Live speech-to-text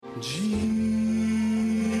Jesus,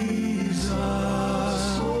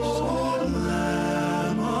 O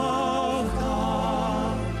Lamb of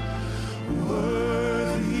God,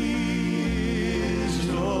 worthy is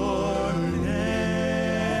your name.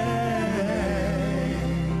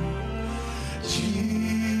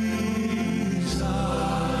 Jesus,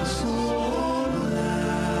 O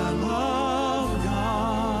Lamb of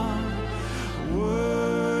God,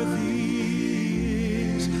 worthy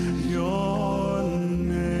is your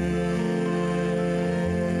name.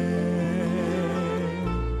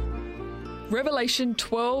 Revelation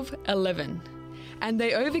 12:11. And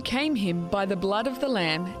they overcame him by the blood of the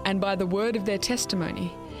Lamb and by the word of their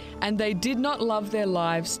testimony, and they did not love their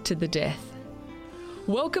lives to the death.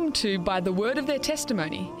 Welcome to By the Word of Their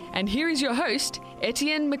Testimony, and here is your host,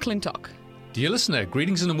 Etienne McClintock. Dear listener,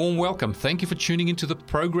 greetings and a warm welcome. Thank you for tuning into the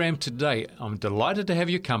program today. I'm delighted to have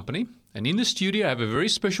your company. And in the studio, I have a very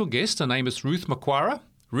special guest. Her name is Ruth Macquarie.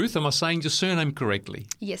 Ruth, am I saying your surname correctly?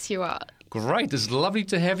 Yes, you are. Great. It's lovely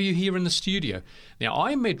to have you here in the studio. Now,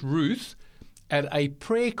 I met Ruth at a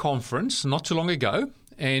prayer conference not too long ago,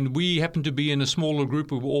 and we happened to be in a smaller group.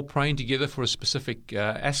 We were all praying together for a specific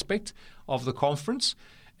aspect of the conference.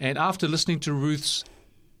 And after listening to Ruth's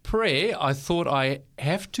prayer, I thought I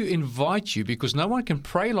have to invite you because no one can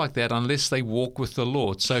pray like that unless they walk with the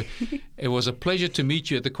Lord. So it was a pleasure to meet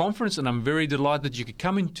you at the conference, and I'm very delighted that you could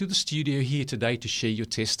come into the studio here today to share your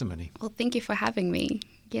testimony. Well, thank you for having me.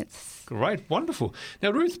 Yes. Great, wonderful.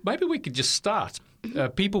 Now, Ruth, maybe we could just start.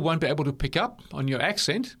 People won't be able to pick up on your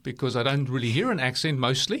accent because I don't really hear an accent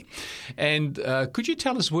mostly. And could you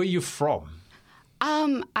tell us where you're from?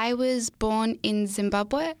 I was born in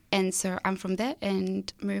Zimbabwe, and so I'm from there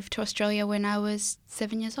and moved to Australia when I was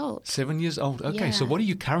 7 years old. 7 years old. Okay, Yeah. so what are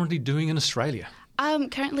you currently doing in Australia?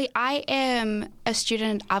 Currently, I am a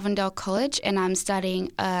student at Avondale College, and I'm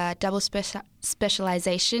studying a double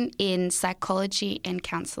specialization in psychology and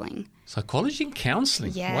counselling. Psychology and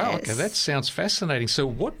counselling. Yes. Wow, okay, that sounds fascinating. So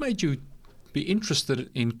what made you be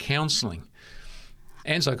interested in counselling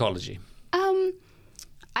and psychology?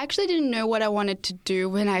 I actually didn't know what I wanted to do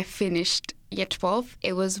when I finished year 12.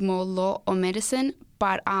 It was more law or medicine,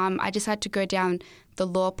 but I decided to go down the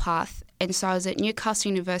law path. And so I was at Newcastle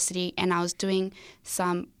University and I was doing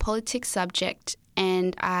some politics subject,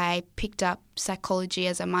 and I picked up psychology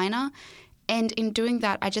as a minor. And in doing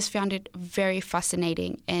that, I just found it very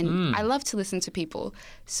fascinating, and I love to listen to people.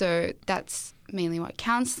 So that's mainly what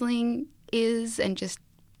counselling is, and just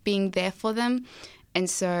being there for them. And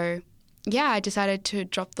so, yeah, I decided to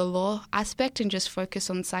drop the law aspect and just focus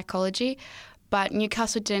on psychology. But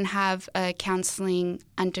Newcastle didn't have a counselling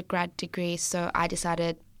undergrad degree, so I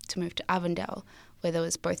decided to move to Avondale, where there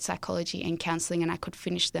was both psychology and counselling, and I could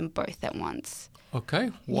finish them both at once.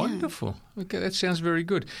 Okay, wonderful. Yeah. Okay, that sounds very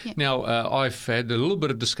good. Yeah. Now, I've had a little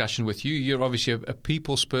bit of discussion with you. You're obviously a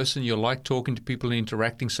people's person. You like talking to people and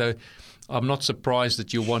interacting, so I'm not surprised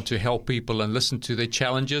that you want to help people and listen to their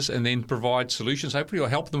challenges and then provide solutions. Hopefully you'll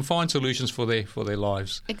help them find solutions for their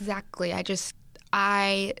lives. Exactly.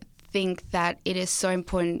 I think that it is so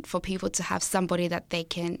important for people to have somebody that they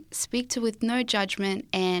can speak to with no judgment,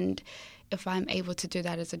 and if I'm able to do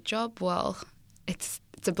that as a job, well, it's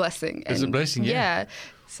a blessing. It's a blessing, yeah.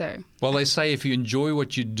 So. Well, they say if you enjoy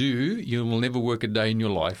what you do, you will never work a day in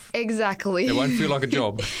your life. Exactly. It won't feel like a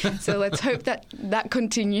job. So let's hope that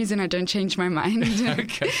continues and I don't change my mind.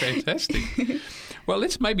 Okay, fantastic. Well,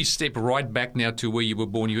 let's maybe step right back now to where you were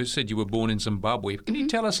born. You said you were born in Zimbabwe. Can you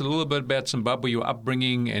tell us a little bit about Zimbabwe, your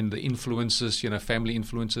upbringing and the influences, family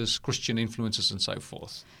influences, Christian influences and so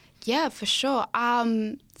forth? Yeah, for sure.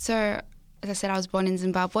 So, as I said, I was born in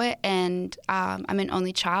Zimbabwe, and I'm an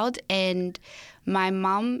only child, and my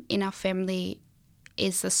mum in our family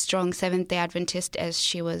is a strong Seventh-day Adventist, as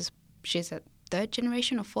she's a third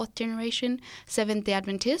generation or fourth generation Seventh-day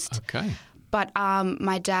Adventist. Okay. But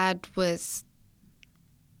my dad was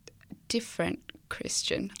different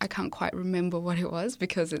Christian. I can't quite remember what it was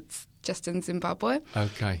because it's just in Zimbabwe.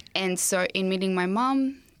 Okay. And so in meeting my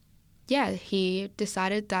mum, he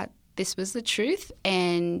decided that this was the truth.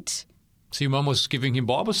 And so your mum was giving him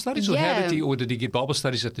Bible studies, or did he get Bible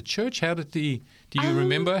studies at the church? Do you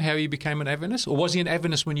remember how he became an Adventist, or was he an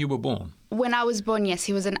Adventist when you were born? When I was born, yes,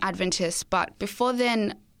 he was an Adventist. But before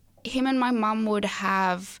then, him and my mum would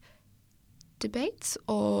have debates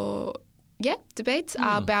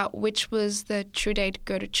about which was the true day to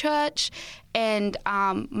go to church. And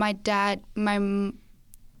I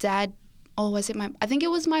think it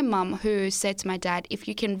was my mum who said to my dad, if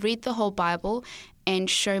you can read the whole Bible and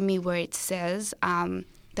show me where it says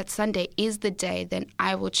that Sunday is the day, then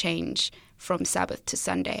I will change from Sabbath to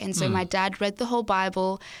Sunday. And so my dad read the whole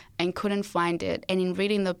Bible and couldn't find it. And in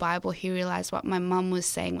reading the Bible, he realized what my mum was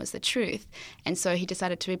saying was the truth. And so he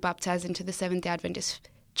decided to be baptized into the Seventh-day Adventist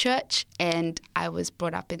Church, and I was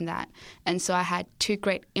brought up in that. And so I had two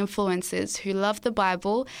great influences who loved the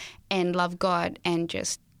Bible and loved God, and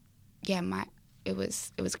just, it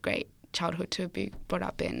was great childhood to be brought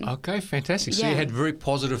up in. Okay, fantastic. So you had very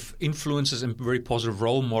positive influences and very positive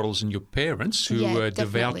role models in your parents who were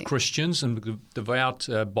devout Christians and devout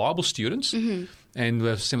Bible students and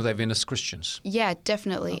were Seventh-day Adventist Christians. Yeah,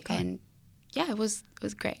 definitely. Okay. And it was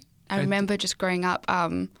great. I remember just growing up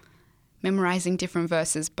memorizing different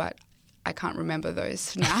verses, but I can't remember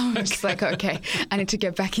those now. I'm just like, okay, I need to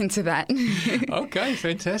get back into that. Okay,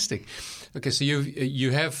 fantastic. Okay, so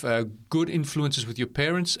you have good influences with your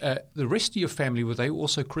parents. The rest of your family, were they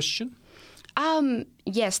also Christian?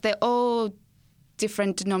 Yes, they're all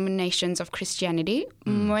different denominations of Christianity.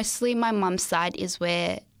 Mostly my mum's side is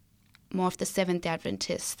where more of the Seventh-day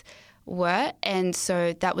Adventists were, and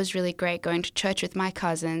so that was really great, going to church with my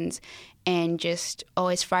cousins, and just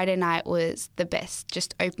always Friday night was the best,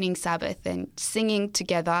 just opening Sabbath and singing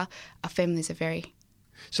together. Our families are very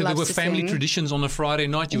So there were family traditions on a Friday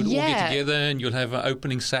night. You would all get together and you'd have an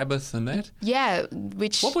opening Sabbath and that? Yeah.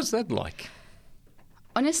 What was that like?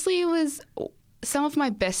 Honestly, it was some of my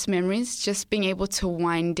best memories, just being able to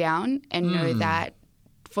wind down and know that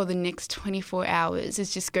for the next 24 hours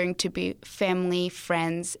is just going to be family,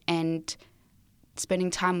 friends, and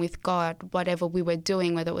spending time with God, whatever we were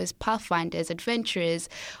doing, whether it was Pathfinders, adventurers,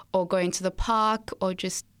 or going to the park, or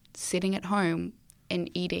just sitting at home and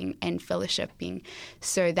eating and fellowshipping.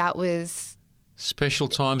 So that was special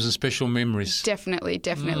times and special memories. Definitely.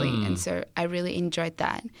 And so I really enjoyed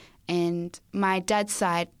that. And my dad's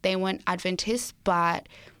side, they weren't Adventists, but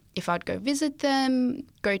if I'd go visit them,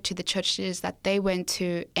 go to the churches that they went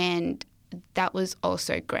to, and that was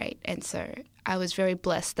also great. And so I was very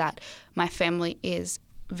blessed that my family is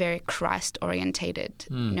very Christ-orientated,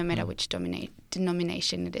 no matter which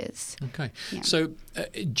denomination it is. Okay. Yeah. So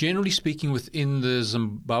generally speaking, within the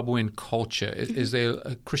Zimbabwean culture, is there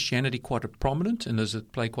Christianity quite prominent, and does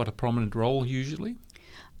it play quite a prominent role usually?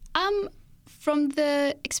 From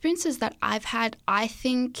the experiences that I've had, I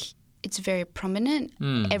think it's very prominent.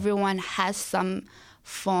 Everyone has some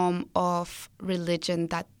form of religion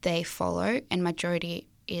that they follow, and majority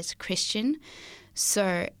is Christian.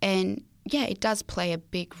 So, and yeah, it does play a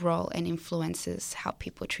big role and influences how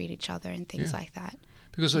people treat each other and things like that.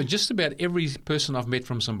 Because just about every person I've met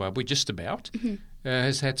from Zimbabwe, just about,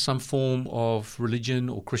 has had some form of religion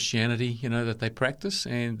or Christianity, that they practice.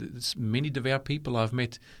 And it's many devout people I've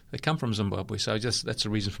met that come from Zimbabwe. So that's the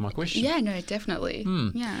reason for my question. Yeah, no, definitely.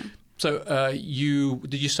 Yeah. So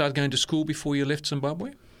did you start going to school before you left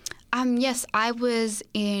Zimbabwe? Yes, I was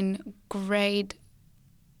in grade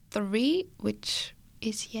 3, which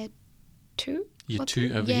is year 2. Year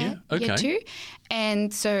 2 over here? Okay. Year 2.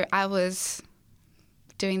 And so I was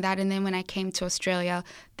doing that, and then when I came to Australia,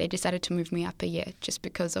 they decided to move me up a year just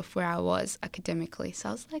because of where I was academically. So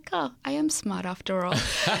I was like, oh, I am smart after all.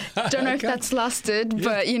 Don't know if that's lasted,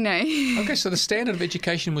 but Okay, so the standard of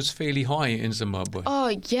education was fairly high in Zimbabwe.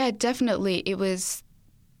 Oh, yeah, definitely. It was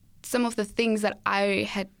some of the things that I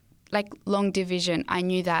had, like long division, I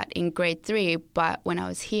knew that in grade 3, but when I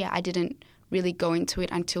was here, I didn't really go into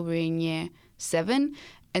it until we were in year 7.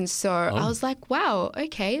 And so I was like, wow,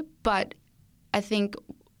 okay. But I think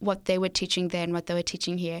what they were teaching there and what they were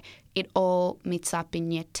teaching here, it all meets up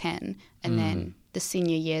in year 10. And then the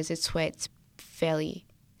senior years, it's where it's fairly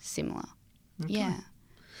similar. Okay. Yeah.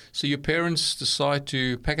 So your parents decide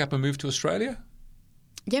to pack up and move to Australia?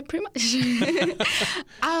 Yeah, pretty much.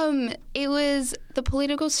 It was the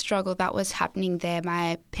political struggle that was happening there.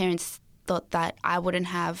 My parents thought that I would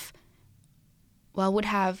have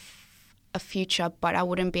a future, but I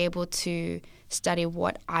wouldn't be able to study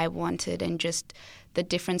what I wanted, and just the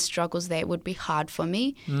different struggles there would be hard for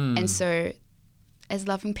me. And so as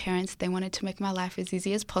loving parents, they wanted to make my life as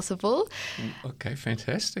easy as possible. Okay,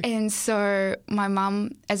 fantastic. And so my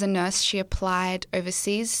mum, as a nurse, she applied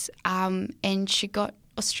overseas and she got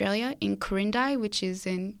Australia in Corindai, which is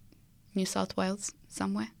in New South Wales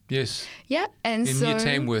somewhere. Yes. Yeah. And near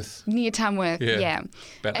Tamworth. Near Tamworth, yeah.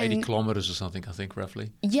 About 80 kilometres or something, I think,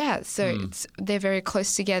 roughly. Yeah, so they're very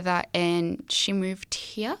close together, and she moved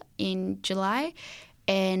here in July,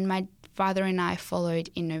 and my father and I followed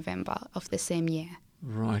in November of the same year.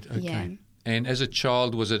 Right, okay. Yeah. And as a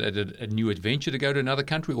child, was it a new adventure to go to another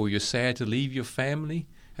country, or you're sad to leave your family?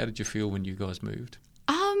 How did you feel when you guys moved?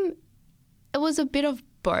 It was a bit of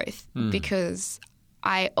both, because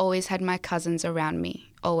I always had my cousins around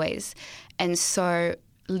me, always. And so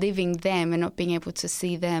living them and not being able to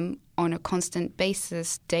see them on a constant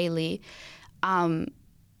basis daily,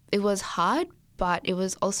 it was hard, but it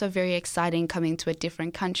was also very exciting coming to a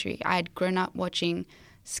different country. I had grown up watching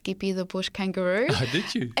Skippy the Bush Kangaroo. Oh,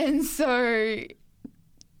 did you? And so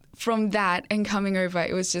from that and coming over,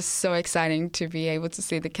 it was just so exciting to be able to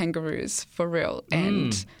see the kangaroos for real.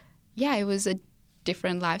 And yeah, it was a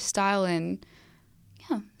different lifestyle, and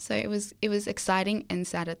yeah, so it was exciting and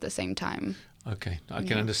sad at the same time. Okay, I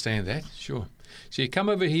can understand that, sure. So you come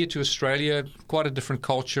over here to Australia, quite a different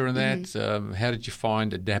culture and that. How did you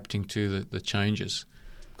find adapting to the changes?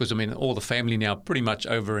 Because, I mean, all the family now pretty much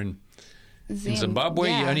over in Zimbabwe.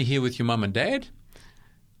 Yeah. You're only here with your mum and dad?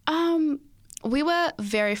 We were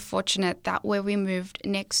very fortunate that where we moved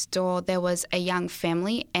next door, there was a young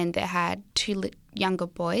family and they had two younger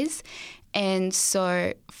boys. And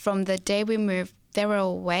so from the day we moved, they were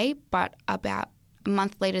away, but about a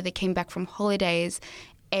month later they came back from holidays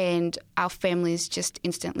and our families just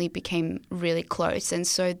instantly became really close. And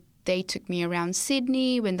so they took me around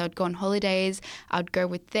Sydney when they'd go on holidays. I'd go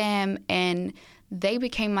with them and they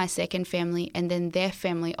became my second family, and then their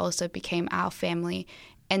family also became our family.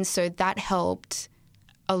 And so that helped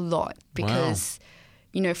a lot because,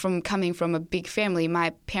 you know, from coming from a big family,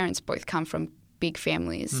 my parents both come from big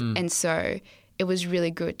families. And so it was really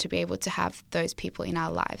good to be able to have those people in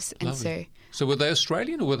our lives. And So were they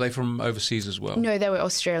Australian or were they from overseas as well? No, they were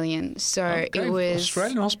Australian. So it was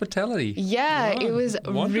Australian hospitality. Yeah, Right. it was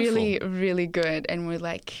Wonderful. really, really good. And we're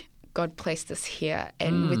like, God placed us here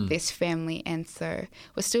and with this family. And so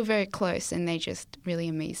we're still very close and they're just really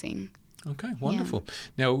amazing. Okay, wonderful.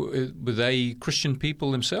 Now, were they Christian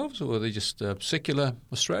people themselves or were they just secular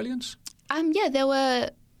Australians? Yeah, they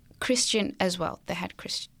were Christian as well. They had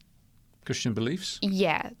Christian beliefs?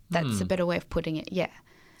 Yeah, that's a better way of putting it. Yeah.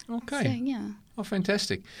 Okay. So, yeah. Oh,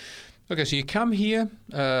 fantastic. Okay, so you come here.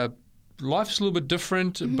 Life's a little bit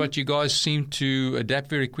different, but you guys seem to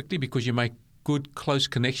adapt very quickly because you make good, close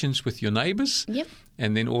connections with your neighbours. Yep.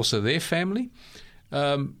 And then also their family.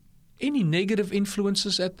 Any negative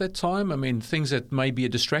influences at that time? I mean, things that may be a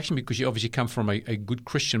distraction because you obviously come from a good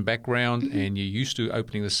Christian background and you're used to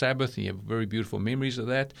opening the Sabbath and you have very beautiful memories of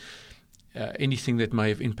that. Anything that may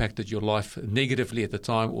have impacted your life negatively at the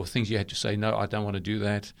time or things you had to say, no, I don't want to do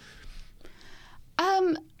that?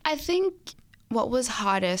 I think what was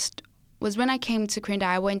hardest was when I came to Quirindi,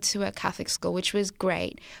 I went to a Catholic school, which was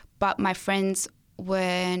great, but my friends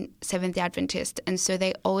were Seventh-day Adventist, and so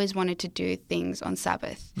they always wanted to do things on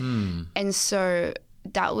Sabbath. And so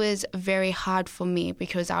that was very hard for me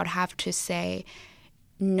because I would have to say,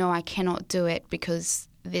 no, I cannot do it because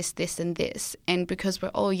this, and this. And because we're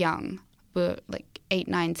all young, we're like 8,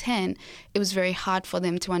 9, 10, it was very hard for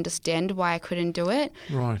them to understand why I couldn't do it.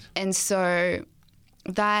 Right. And so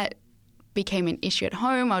that became an issue at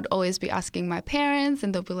home. I'd always be asking my parents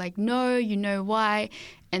and they'll be like, no, you know why?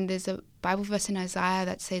 And there's a Bible verse in Isaiah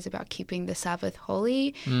that says about keeping the Sabbath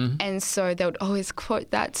holy. And so they would always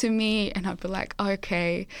quote that to me and I'd be like,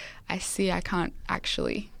 okay, I see I can't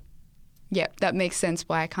actually, that makes sense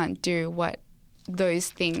why I can't do those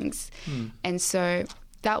things. And so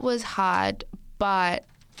that was hard, but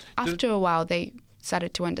after a while they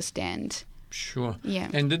started to understand. Sure. Yeah.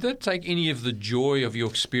 And did that take any of the joy of your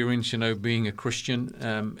experience, being a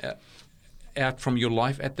Christian, out from your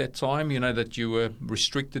life at that time, that you were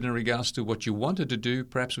restricted in regards to what you wanted to do,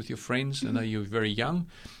 perhaps with your friends? I know you were very young,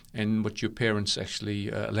 and what your parents actually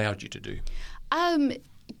allowed you to do.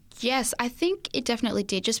 Yes, I think it definitely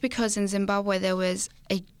did, just because in Zimbabwe there was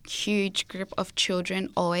a huge group of children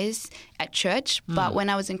always at church, but when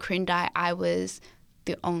I was in Quirindi, I was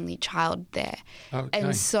the only child there. Okay.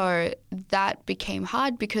 And so that became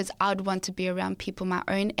hard because I would want to be around people my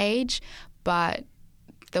own age, but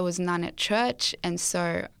there was none at church, and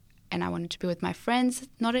I wanted to be with my friends,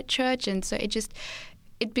 not at church, and so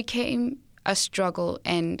it became a struggle,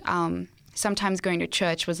 and sometimes going to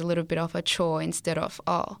church was a little bit of a chore instead of,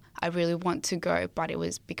 I really want to go, but it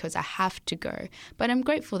was because I have to go. But I'm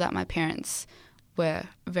grateful that my parents were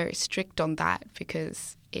very strict on that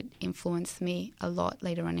because it influenced me a lot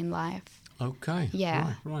later on in life. Okay.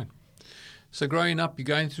 Yeah. Right. So growing up, you're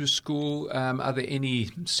going through school. Are there any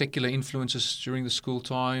secular influences during the school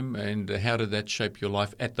time, and how did that shape your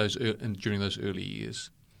life during those early years?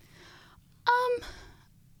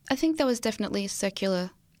 I think there was definitely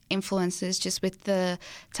secular influences just with the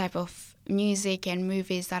type of music and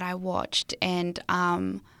movies that I watched, and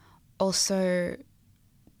also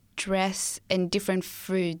dress and different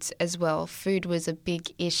foods as well. Food was a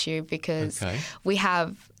big issue because we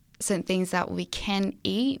have some things that we can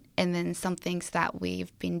eat and then some things that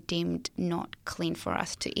we've been deemed not clean for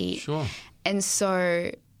us to eat. Sure. And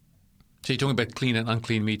so, So you're talking about clean and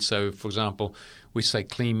unclean meat. So, for example, we say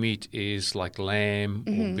clean meat is like lamb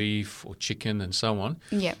or beef or chicken and so on.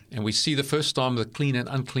 yeah, And we see the first time that clean and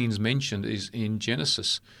unclean is mentioned is in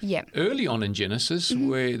Genesis. yeah, Early on in Genesis,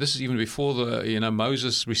 where this is even before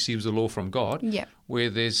Moses receives the law from God, yeah. where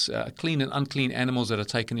there's clean and unclean animals that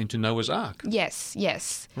are taken into Noah's Ark. Yes,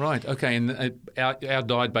 yes. Right. Okay. And our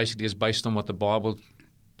diet basically is based on what the Bible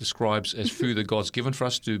describes as food that God's given for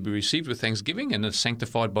us to be received with thanksgiving, and it's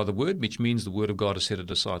sanctified by the Word, which means the Word of God has set it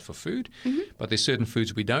aside for food. But there's certain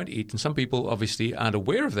foods we don't eat, and some people obviously aren't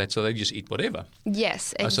aware of that, so they just eat whatever.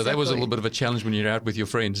 Yes, exactly. So that was a little bit of a challenge when you're out with your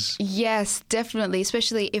friends. Yes, definitely.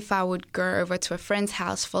 Especially if I would go over to a friend's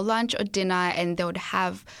house for lunch or dinner and they would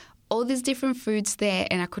have all these different foods there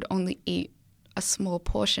and I could only eat a small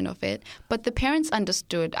portion of it. But the parents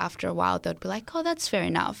understood after a while. They'd be like, oh, that's fair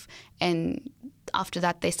enough. And after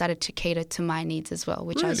that, they started to cater to my needs as well,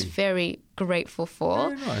 which I was Really? very grateful for.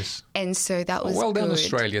 Very nice. And so that was Well done, good.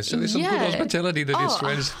 Australia. So there's some good hospitality that the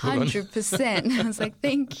Australians put on. 100%. I was like,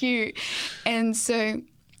 thank you. And so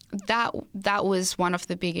that was one of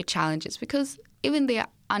the bigger challenges, because even the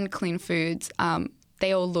unclean foods,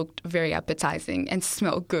 they all looked very appetizing and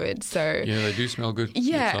smell good. So Yeah, they do smell good.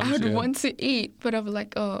 yeah, at I times, would want to eat, but I was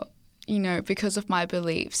like, oh, because of my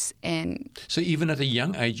beliefs. And So even at a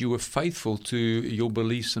young age, you were faithful to your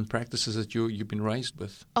beliefs and practices that you've been raised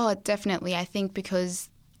with. oh, definitely. I think because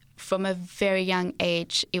from a very young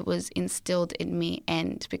age, it was instilled in me,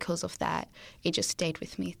 and because of that, it just stayed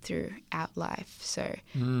with me throughout life. So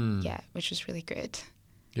yeah, which was really good.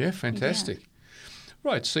 Yeah, fantastic.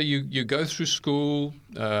 Right, so you go through school,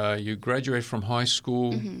 you graduate from high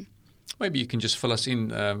school. Maybe you can just fill us in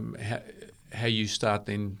how you start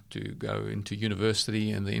then to go into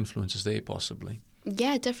university and the influences there possibly.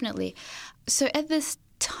 Yeah, definitely. So at this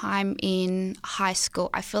time in high school,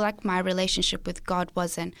 I feel like my relationship with God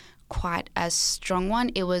wasn't quite as strong one.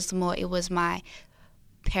 It was my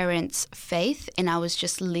parents' faith, and I was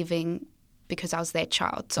just living because I was their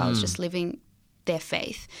child. So I was just living their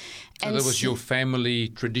faith. So that was your family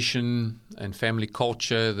tradition and family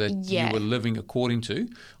culture that you were living according to.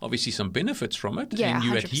 Obviously some benefits from it, Yeah, and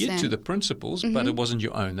you 100%. adhered to the principles, but it wasn't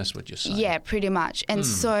your own. That's what you're saying. Yeah, pretty much. And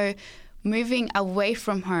so moving away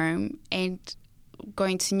from home and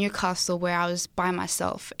going to Newcastle, where I was by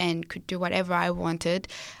myself and could do whatever I wanted,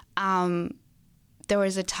 there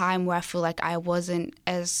was a time where I feel like I wasn't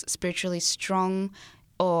as spiritually strong,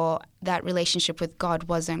 or that relationship with God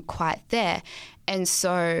wasn't quite there. And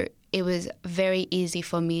so it was very easy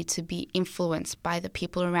for me to be influenced by the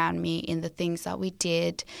people around me in the things that we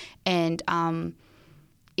did, and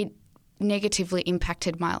it negatively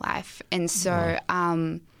impacted my life. And so,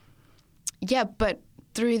 but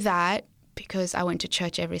through that, because I went to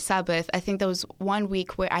church every Sabbath, I think there was 1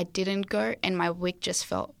 week where I didn't go, and my week just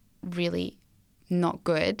felt really not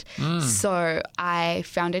good. So I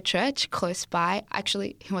found a church close by.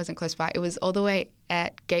 Actually, it wasn't close by. It was all the way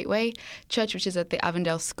at Gateway Church, which is at the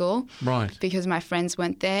Avondale School. Right. Because my friends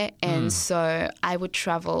went there. And so I would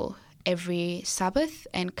travel every Sabbath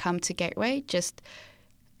and come to Gateway.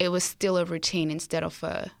 It was still a routine instead of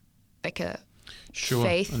a Sure,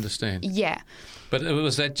 faith. understand. Yeah. But it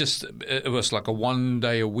was like a 1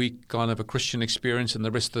 day a week kind of a Christian experience, and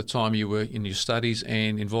the rest of the time you were in your studies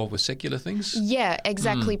and involved with secular things? Yeah,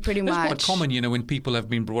 exactly, pretty That's much. quite common, when people have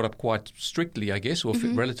been brought up quite strictly, I guess, or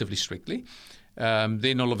relatively strictly.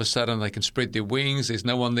 Then all of a sudden they can spread their wings. There's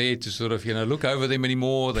no one there to sort of, look over them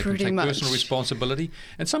anymore. They Pretty can take much. personal responsibility.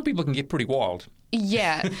 And some people can get pretty wild.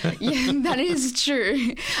 Yeah, that is true.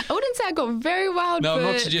 I wouldn't say I got very wild. No, but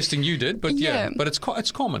I'm not suggesting you did, but but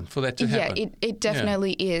it's common for that to happen. Yeah, it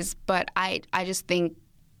definitely is. But I just think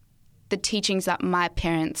the teachings that my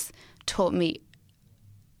parents taught me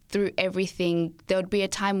through everything, there would be a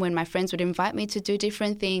time when my friends would invite me to do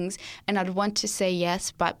different things, and I'd want to say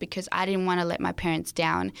yes, but because I didn't want to let my parents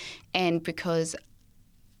down, and because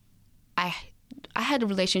I had a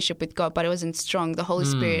relationship with God, but it wasn't strong, the Holy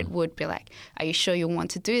Spirit would be like, are you sure you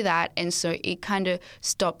want to do that? And so it kind of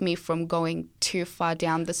stopped me from going too far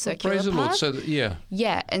down the circular Praise the Lord. path. So,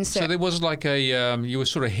 Yeah, and So there was like you were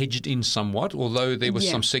sort of hedged in somewhat, although there was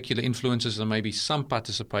Yeah. some secular influences and maybe some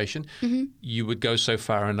participation, you would go so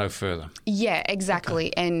far and no further. Yeah,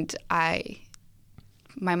 exactly. And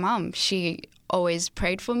my mom, she always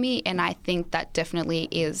prayed for me, and I think that definitely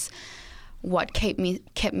is what kept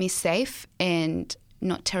me safe, and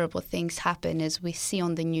not terrible things happen. As we see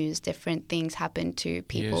on the news, different things happen to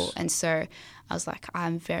people. Yes. And so I was like,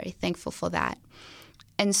 I'm very thankful for that.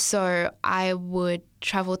 And so I would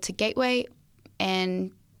travel to Gateway,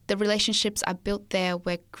 and the relationships I built there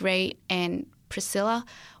were great, and Priscilla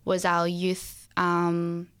was our youth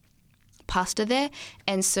pastor there,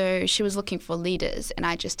 and so she was looking for leaders, and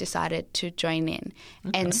I just decided to join in.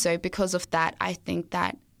 Okay. And so because of that, I think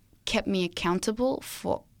that kept me accountable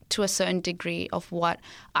to a certain degree of what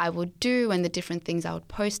I would do and the different things I would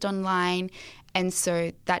post online. And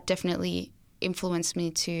so that definitely influenced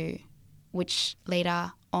me which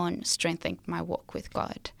later on strengthened my walk with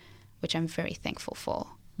God, which I'm very thankful for.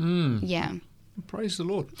 Yeah. Praise the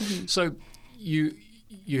Lord. So you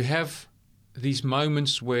have these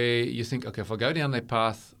moments where you think, okay, if I go down that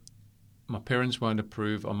path, my parents won't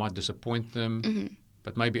approve, I might disappoint them,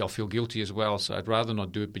 but maybe I'll feel guilty as well, so I'd rather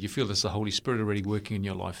not do it. But you feel there's the Holy Spirit already working in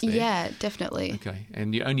your life there. Yeah, definitely. Okay,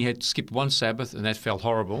 and you only had skipped one Sabbath, and that felt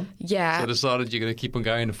horrible. Yeah. So I decided you're going to keep on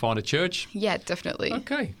going and find a church. Yeah, definitely.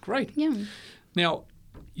 Okay, great. Yeah. Now,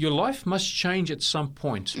 your life must change at some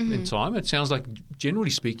point in time. It sounds like, generally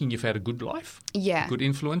speaking, you've had a good life, Yeah. good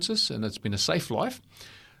influences, and it's been a safe life.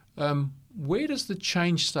 Where does the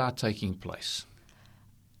change start taking place?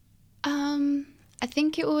 I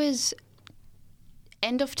think it was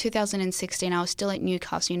end of 2016. I was still at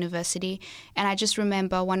Newcastle University, and I just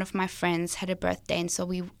remember one of my friends had a birthday, and so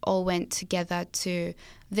we all went together to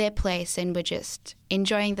their place and were just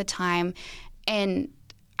enjoying the time. And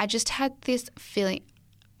I just had this feeling,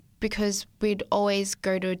 because we'd always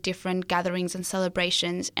go to different gatherings and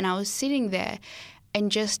celebrations, and I was sitting there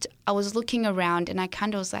and I was looking around, and I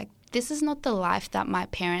kind of was like, this is not the life that my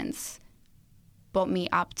parents brought me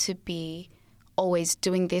up to be, always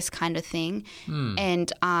doing this kind of thing.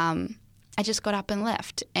 And I just got up and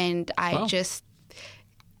left, and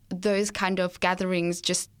those kind of gatherings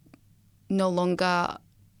just no longer...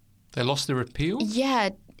 They lost their appeal? Yeah,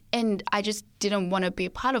 and I just didn't want to be a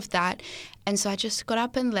part of that. And so I just got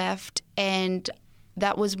up and left, and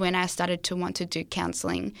that was when I started to want to do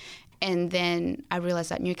counselling. And then I realised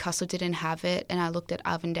that Newcastle didn't have it, and I looked at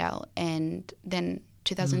Avondale, and then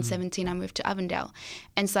 2017 I moved to Avondale.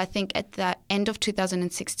 And so I think at the end of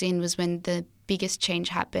 2016 was when the biggest change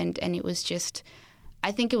happened, and it was just...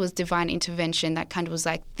 I think it was divine intervention that kind of was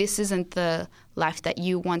like, this isn't the life that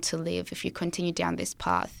you want to live if you continue down this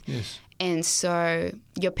path. Yes. And so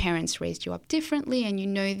your parents raised you up differently, and you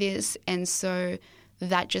know this. And so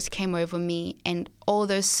that just came over me, and all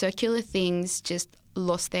those circular things just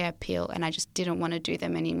lost their appeal, and I just didn't want to do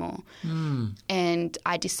them anymore. And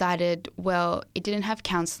I decided, well, it didn't have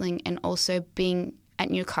counselling, and also being at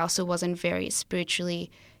Newcastle wasn't very spiritually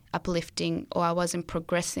uplifting, or I wasn't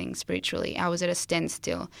progressing spiritually. I was at a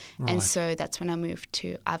standstill. Right. And so that's when I moved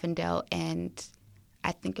to Avondale, and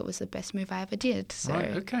I think it was the best move I ever did. So,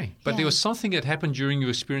 Right, okay. But yeah. there was something that happened during your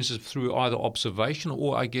experiences through either observation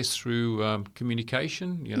or, I guess, through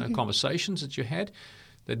communication, conversations that you had,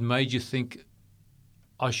 that made you think,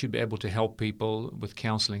 I should be able to help people with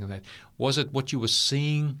counselling and that. Was it what you were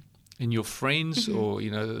seeing in your friends or,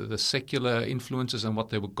 the secular influences and what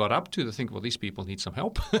they got up to think, well, these people need some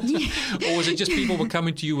help? Or was it just people were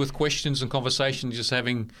coming to you with questions and conversations, just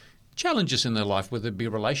having challenges in their life, whether it be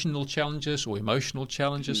relational challenges or emotional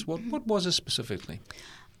challenges? What was it specifically?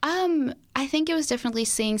 I think it was definitely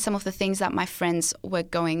seeing some of the things that my friends were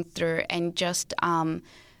going through, and just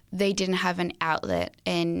they didn't have an outlet,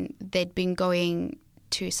 and they'd been going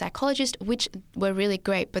to psychologists, which were really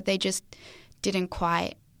great, but they just didn't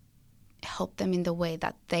quite help them in the way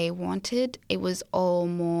that they wanted. It was all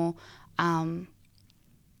more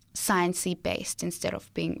sciencey based instead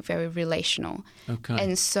of being very relational. Okay.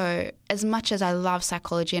 And so as much as I love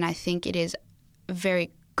psychology and I think it is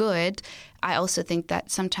very good, I also think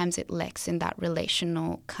that sometimes it lacks in that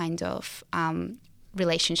relational kind of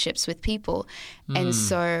relationships with people. And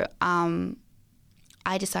so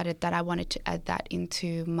I decided that I wanted to add that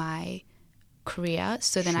into my career,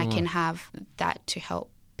 so then I can have that to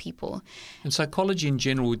help people. And psychology in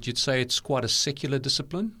general, would you say it's quite a secular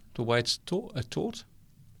discipline, the way it's taught?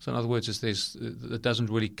 So in other words, it doesn't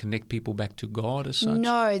really connect people back to God as such?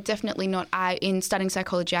 No, definitely not. In studying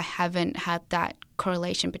psychology, I haven't had that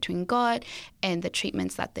correlation between God and the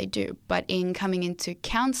treatments that they do. But in coming into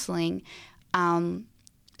counselling,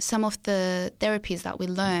 some of the therapies that we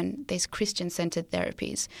learn, there's Christian-centered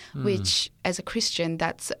therapies, which as a Christian,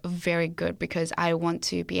 that's very good, because I want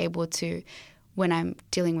to be able to, when I'm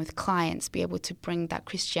dealing with clients, be able to bring that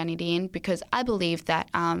Christianity in, because I believe that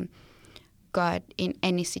God in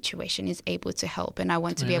any situation is able to help, and I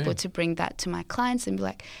want to be able to bring that to my clients and be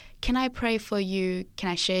like, can I pray for you? Can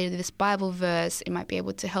I share this Bible verse? It might be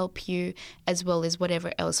able to help you as well as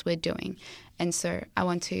whatever else we're doing. And so I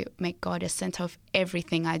want to make God a center of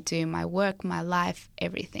everything I do, my work, my life,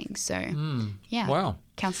 everything. So, yeah. Wow.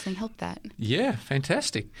 counselling helped that. Yeah,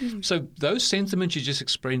 fantastic. So those sentiments you just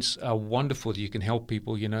experienced are wonderful that you can help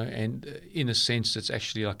people, and in a sense it's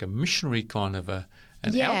actually like a missionary kind of an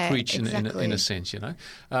outreach exactly. in a sense,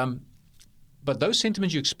 But those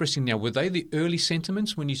sentiments you're expressing now, were they the early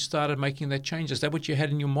sentiments when you started making that change? Is that what you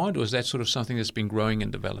had in your mind, or is that sort of something that's been growing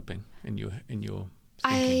and developing in your thinking?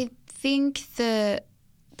 I think the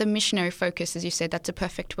missionary focus, as you said, that's a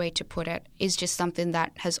perfect way to put it, is just something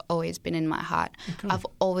that has always been in my heart. Okay. I've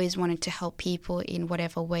always wanted to help people in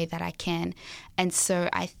whatever way that I can. And so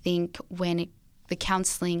I think when the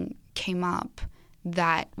counselling came up,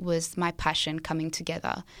 that was my passion coming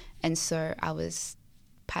together. And so I was,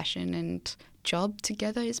 passion and job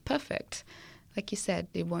together is perfect. Like you said,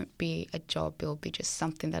 it won't be a job, it'll be just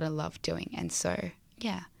something that I love doing. And so,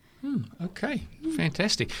 yeah. Okay,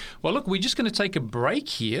 fantastic. Well, look, we're just going to take a break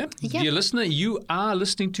here. Yeah. Dear listener, you are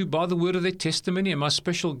listening to By the Word of Their Testimony, and my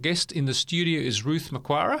special guest in the studio is Ruth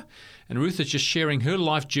Makwara. And Ruth is just sharing her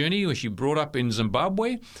life journey where she brought up in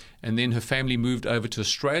Zimbabwe, and then her family moved over to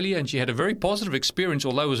Australia, and she had a very positive experience,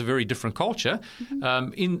 although it was a very different culture,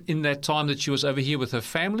 in that time that she was over here with her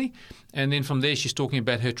family. And then from there, she's talking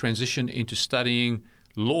about her transition into studying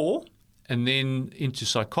law, and then into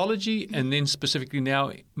psychology, and then specifically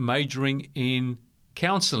now majoring in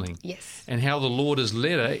counselling. Yes. And how the Lord has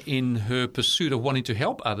led her in her pursuit of wanting to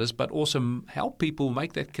help others, but also help people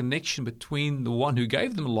make that connection between the one who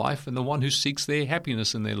gave them life and the one who seeks their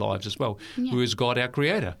happiness in their lives as well, who is God our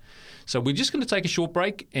Creator. So we're just going to take a short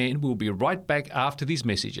break, and we'll be right back after these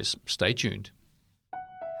messages. Stay tuned.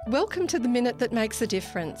 Welcome to the Minute That Makes a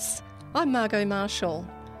Difference. I'm Margot Marshall.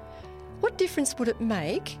 What difference would it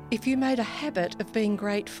make if you made a habit of being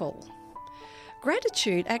grateful?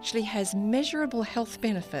 Gratitude actually has measurable health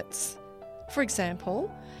benefits. For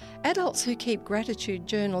example, adults who keep gratitude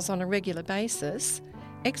journals on a regular basis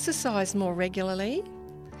exercise more regularly,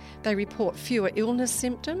 they report fewer illness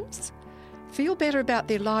symptoms, feel better about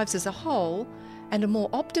their lives as a whole, and are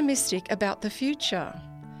more optimistic about the future.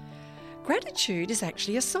 Gratitude is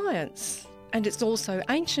actually a science, and it's also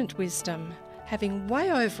ancient wisdom, having way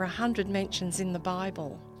over 100 mentions in the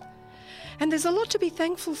Bible. And there's a lot to be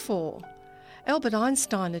thankful for. Albert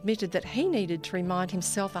Einstein admitted that he needed to remind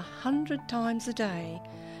himself 100 times a day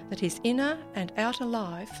that his inner and outer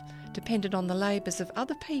life depended on the labours of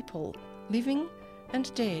other people, living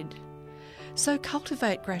and dead. So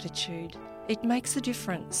cultivate gratitude. It makes a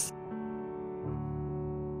difference.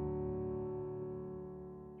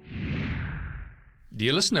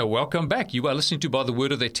 Dear listener, welcome back. You are listening to By the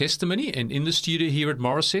Word of Their Testimony, and in the studio here at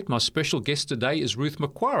Morisset, my special guest today is Ruth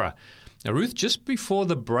Makwara. Now, Ruth, just before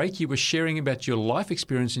the break, you were sharing about your life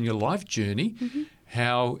experience and your life journey,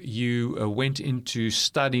 how you went into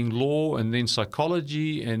studying law and then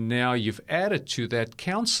psychology, and now you've added to that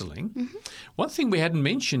counselling. One thing we hadn't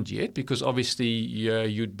mentioned yet, because obviously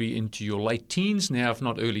you'd be into your late teens now, if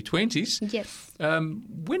not early 20s. Yes.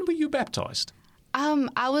 When were you baptised?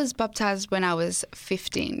 I was baptised when I was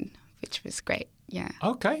 15, which was great. Yeah.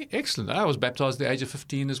 Okay, excellent. I was baptised at the age of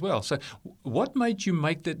 15 as well. So what made you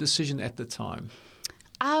make that decision at the time?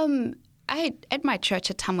 At my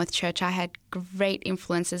church, at Tamworth Church, I had great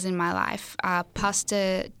influences in my life.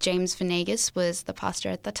 Pastor James Venegas was the pastor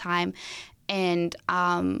at the time, and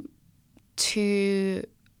two,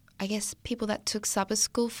 I guess, people that took Sabbath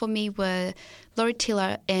school for me were Laurie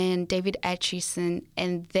Tiller and David Atchison,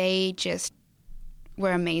 and they just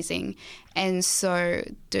were amazing. And so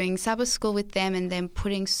doing Sabbath school with them and then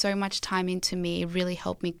putting so much time into me really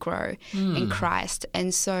helped me grow in Christ.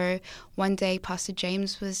 And so one day Pastor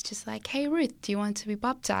James was just like, "Hey Ruth, do you want to be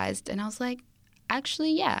baptized?" And I was like,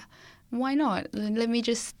 "Actually, yeah, why not? Let me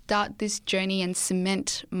just start this journey and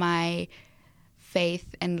cement my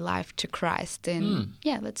faith and life to Christ. And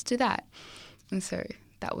yeah, let's do that." And so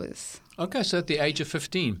that was... Okay, so at the age of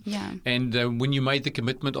 15. Yeah. And when you made the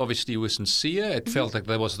commitment, obviously you were sincere. It felt like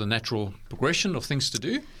that was the natural progression of things to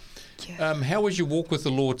do. Yeah. How was your walk with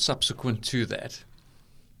the Lord subsequent to that?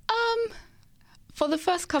 For the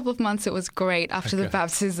first couple of months, it was great after the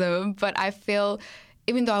baptism. But I feel,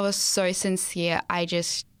 even though I was so sincere,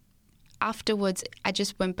 afterwards, I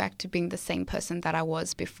just went back to being the same person that I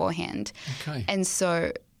was beforehand. Okay. And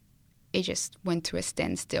so it just went to a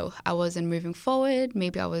standstill. I wasn't moving forward.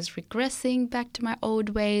 Maybe I was regressing back to my old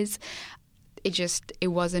ways. It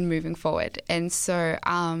wasn't moving forward. And so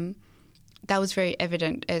that was very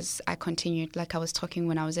evident as I continued. Like I was talking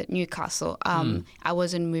when I was at Newcastle. I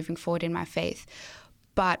wasn't moving forward in my faith.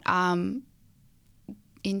 But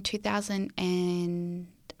in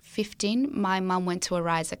 2015, my mum went to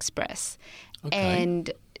Arise Express. Okay.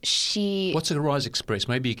 And What's a Rise Express?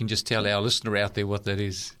 Maybe you can just tell our listener out there what that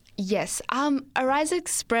is. Yes. Arise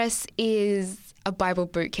Express is a Bible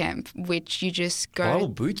boot camp, which you just go. Bible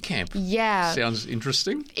boot camp. Yeah. Sounds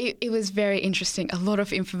interesting. It was very interesting. A lot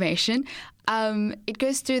of information. It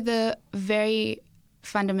goes through the very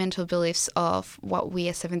fundamental beliefs of what we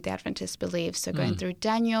as Seventh-day Adventists believe. So going through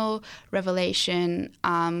Daniel, Revelation,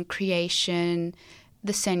 creation,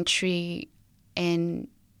 the century, and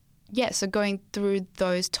so going through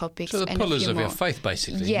those topics. So the and pillars of more. our faith,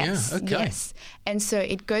 basically. Yes, Yeah. Okay. yes. And so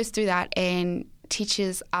it goes through that and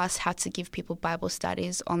teaches us how to give people Bible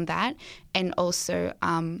studies on that. And also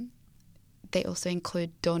they also include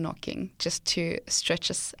door knocking just to stretch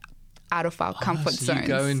us out of our comfort so zones. you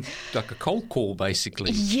go in like a cold call,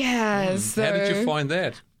 basically. Yeah. So, How did you find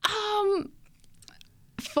that?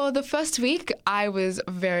 for the first week, I was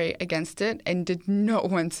very against it and did not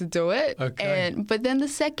want to do it. Okay. But then the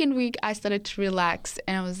second week, I started to relax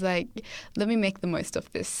and I was like, let me make the most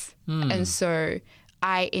of this. And so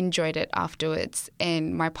I enjoyed it afterwards.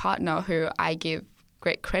 And my partner, who I give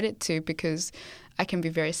great credit to because I can be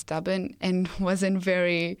very stubborn and wasn't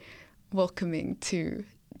very welcoming to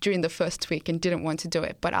during the first week and didn't want to do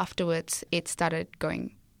it. But afterwards, it started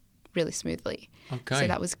going really smoothly. Okay. So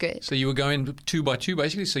that was good. So you were going 2 by 2,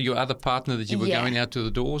 basically. So your other partner that you were Yeah. going out to the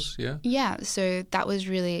doors, yeah. Yeah, so that was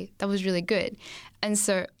really good. And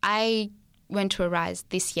so I went to Arise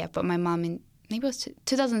this year, but my mum maybe it was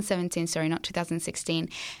 2017, sorry, not 2016.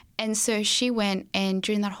 And so she went, and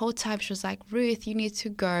during that whole time she was like, Ruth, you need to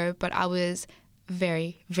go. But I was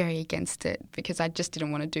very, very against it because I just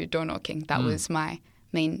didn't want to do door knocking. That was my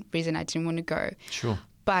main reason I didn't want to go. Sure.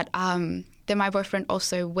 But then my boyfriend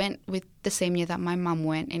also went with the same year that my mum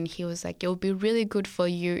went, and he was like, it'll be really good for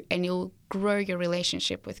you and it'll grow your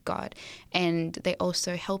relationship with God. And they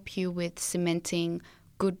also help you with cementing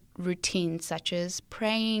good routines such as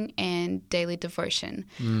praying and daily devotion.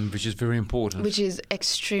 Which is very important. Which is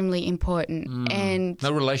extremely important. And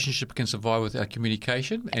no relationship can survive without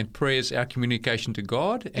communication, and prayer is our communication to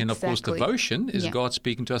God, and of course Exactly. devotion is Yeah. God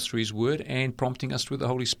speaking to us through His Word and prompting us through the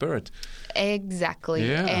Holy Spirit. exactly.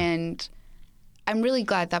 Yeah. And I'm really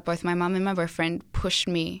glad that both my mum and my boyfriend pushed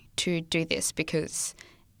me to do this because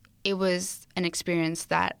it was an experience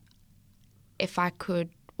that if I could,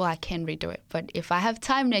 well, I can redo it, but if I have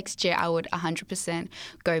time next year, I would 100%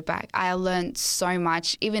 go back. I learned so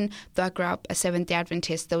much. Even though I grew up a Seventh-day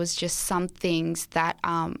Adventist, there was just some things that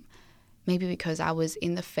maybe because I was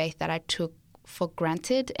in the faith that I took for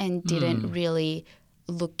granted and didn't really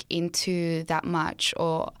look into that much,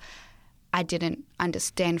 or I didn't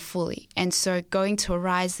understand fully. And so going to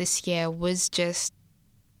Arise this year was just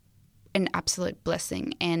an absolute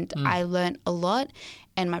blessing, and I learned a lot,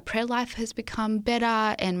 and my prayer life has become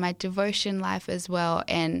better and my devotion life as well,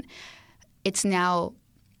 and it's now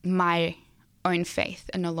my own faith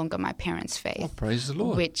and no longer my parents' faith. Oh, praise the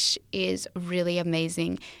Lord. Which is really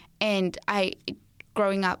amazing. And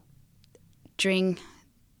growing up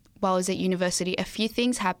while I was at university, a few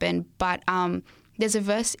things happened, but there's a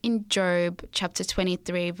verse in Job chapter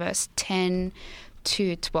 23, verse 10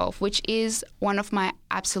 to 12, which is one of my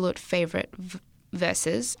absolute favorite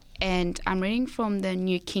verses. And I'm reading from the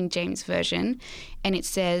New King James Version, and it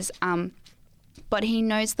says, but he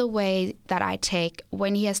knows the way that I take.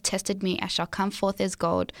 When he has tested me, I shall come forth as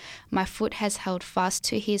gold. My foot has held fast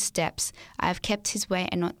to his steps. I have kept his way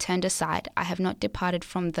and not turned aside. I have not departed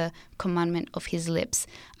from the commandment of his lips.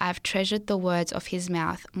 I have treasured the words of his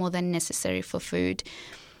mouth more than necessary for food.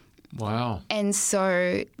 Wow. And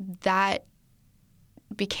so that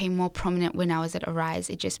became more prominent when I was at Arise.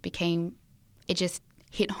 It just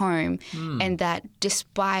hit home. And that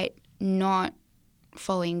despite not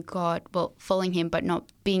following him, but not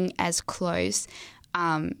being as close,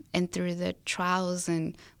 and through the trials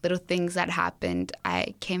and little things that happened,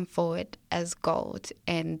 I came forward as gold,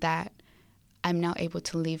 and that I'm now able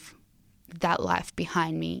to leave that life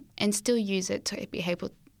behind me and still use it to be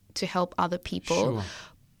able to help other people. Sure.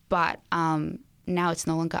 But now it's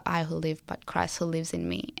no longer I who live, but Christ who lives in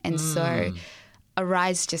me. And so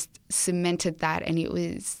Arise just cemented that, and it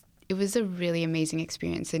was a really amazing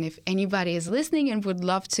experience. And if anybody is listening and would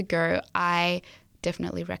love to go, I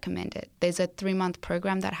definitely recommend it. There's a 3-month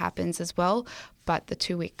program that happens as well, but the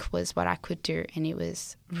 2-week was what I could do, and it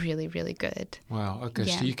was really, really good. Wow. Okay.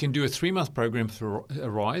 Yeah. So you can do a 3-month program through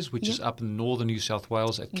Arise, which is up in northern New South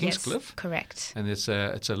Wales at Kingscliff. Yes, correct. And it's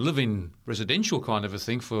a live-in residential kind of a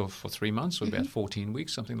thing for 3 months, or about 14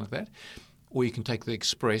 weeks, something like that. or you can take the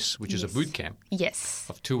Express, which is a Yes. boot camp Yes.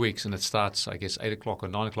 of 2 weeks, and it starts, I guess, 8 o'clock or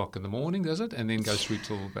 9 o'clock in the morning, does it? And then goes through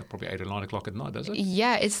till about probably 8 or 9 o'clock at night, does it?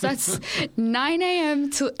 Yeah, it starts 9 a.m.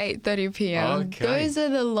 to 8:30 p.m. Okay. Those are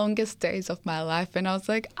the longest days of my life. And I was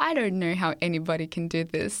like, I don't know how anybody can do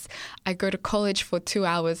this. I go to college for 2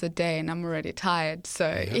 hours a day and I'm already tired. So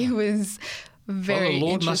it was very Well, the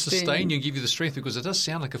Lord must interesting. sustain you and give you the strength, because it does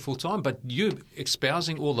sound like a full time, but you're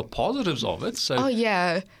espousing all the positives of it. So Oh,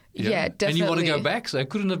 yeah. Yeah, definitely. And you want to go back, so it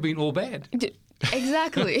couldn't have been all bad.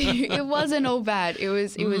 Exactly. It wasn't all bad. It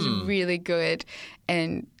was really good.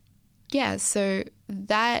 And yeah, so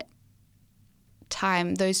that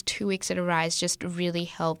time, those 2 weeks at Arise just really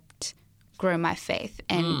helped grow my faith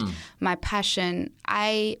and my passion.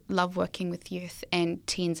 I love working with youth and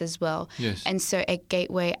teens as well. Yes. And so at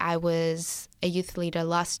Gateway, I was a youth leader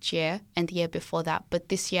last year and the year before that. But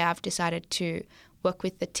this year I've decided to work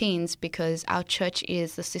with the teens because our church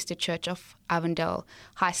is the sister church of Avondale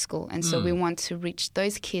High School. And so we want to reach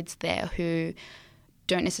those kids there who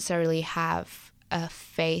don't necessarily have a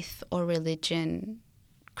faith or religion,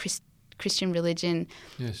 Christian religion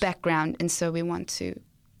Yes. background. And so we want to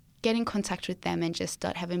get in contact with them and just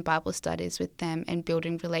start having Bible studies with them and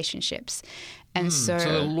building relationships. And So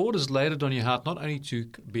the Lord has laid it on your heart not only to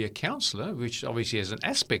be a counselor, which obviously has an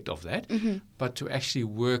aspect of that, but to actually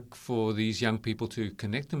work for these young people to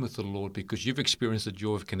connect them with the Lord, because you've experienced the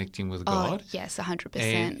joy of connecting with God. yes, 100%.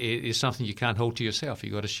 And it is something you can't hold to yourself.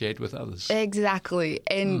 You've got to share it with others. Exactly.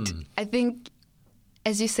 And I think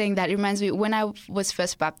as you're saying that, it reminds me, when I was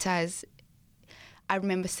first baptized, I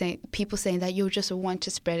remember people saying that you'll just want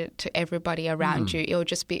to spread it to everybody around you. It'll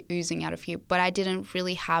just be oozing out of you. But I didn't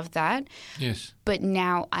really have that. Yes. But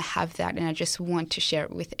now I have that, and I just want to share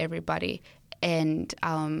it with everybody. And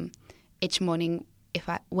each morning,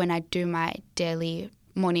 when I do my daily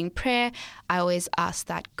morning prayer, I always ask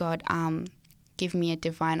that God give me a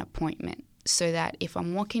divine appointment, so that if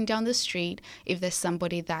I'm walking down the street, if there's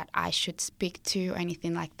somebody that I should speak to or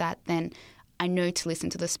anything like that, then I know to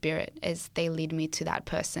listen to the Spirit as they lead me to that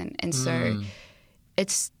person. And so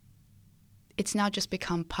it's now just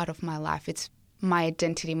become part of my life. It's my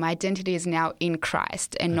identity. My identity is now in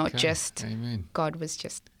Christ and not Okay. just Amen. God was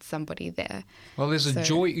just somebody there. Well, there's a So-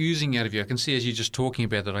 joy oozing out of you. I can see, as you're just talking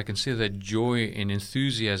about that, I can see that joy and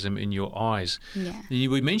enthusiasm in your eyes. Yeah. And you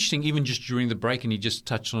were mentioning, even just during the break, and you just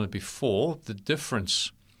touched on it before, the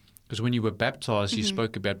difference. Because when you were baptized, you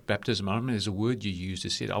spoke about baptism. I remember there's a word you used. You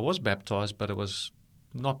said, I was baptized, but it was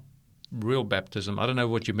not real baptism. I don't know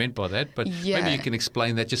what you meant by that, but Yeah. maybe you can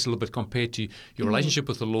explain that just a little bit compared to your relationship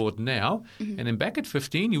with the Lord now. And then back at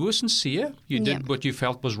 15, you were sincere. You did Yeah. what you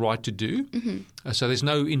felt was right to do. So there's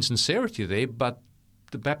no insincerity there, but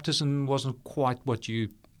the baptism wasn't quite what you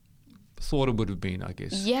thought it would have been, I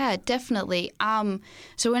guess. Yeah, definitely.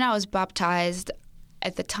 So when I was baptized,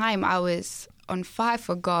 at the time I was on fire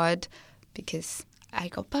for God because I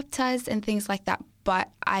got baptized and things like that. But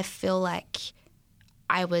I feel like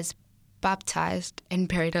I was baptized and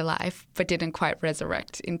buried alive, but didn't quite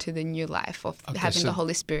resurrect into the new life of having so- the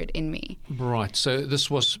Holy Spirit in me. Right. So this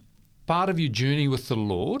was part of your journey with the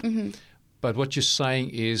Lord, but what you're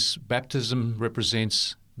saying is baptism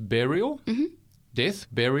represents burial, death,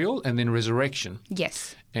 burial, and then resurrection.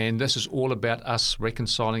 Yes. And this is all about us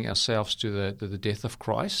reconciling ourselves to the death of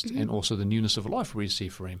Christ and also the newness of life we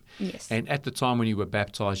receive from Him. Yes. And at the time when you were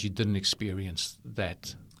baptized, you didn't experience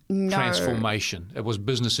that No. transformation. It was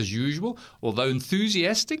business as usual, although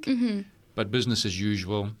enthusiastic, but business as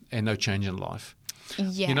usual and no change in life.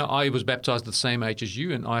 Yeah. You know, I was baptized at the same age as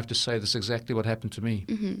you, and I have to say this is exactly what happened to me.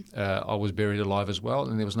 I was buried alive as well,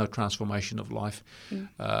 and there was no transformation of life.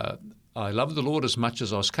 I loved the Lord as much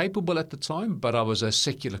as I was capable at the time, but I was a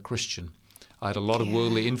secular Christian. I had a lot of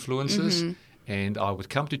worldly influences, and I would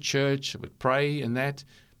come to church, I would pray and that,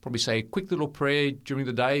 probably say a quick little prayer during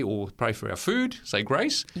the day or pray for our food, say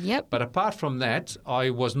grace. Yep. But apart from that, I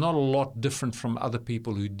was not a lot different from other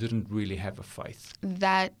people who didn't really have a faith.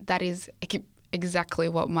 That is exactly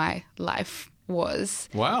what my life was.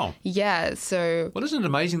 Wow. Yeah, so Well, isn't it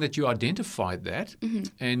amazing that you identified that?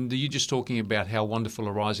 And you're just talking about how wonderful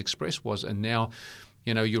Arise Express was, and now,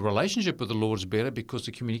 you know, your relationship with the Lord is better because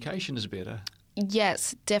the communication is better.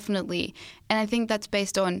 yes, definitely. And I think that's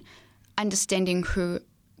based on understanding who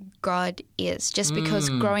God is. Just because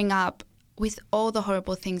growing up with all the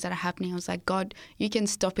horrible things that are happening, I was like, God, you can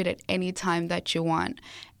stop it at any time that you want.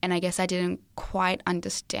 And I guess I didn't quite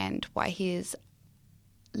understand why He's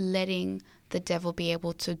letting the devil be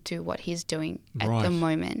able to do what he's doing at Right. the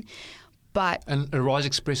moment. But And Arise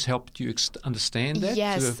Express helped you understand that to a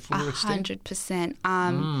yes, fuller extent?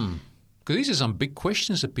 100%. Because these are some big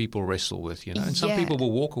questions that people wrestle with, and some Yeah. people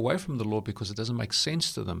will walk away from the Lord because it doesn't make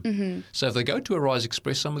sense to them. So if they go to Arise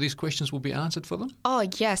Express, some of these questions will be answered for them? Oh,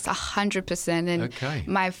 yes, 100%. And Okay.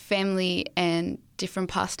 my family and different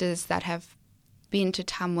pastors that have been to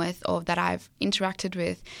Tamworth or that I've interacted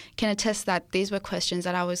with can attest that these were questions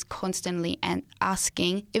that I was constantly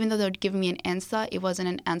asking. Even though they would give me an answer, it wasn't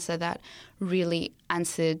an answer that really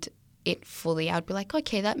answered it fully. I would be like,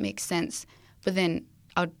 okay, that makes sense. But then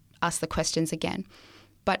I would ask the questions again.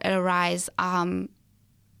 But at Arise,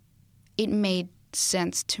 it made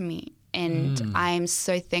sense to me. And I am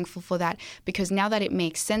so thankful for that, because now that it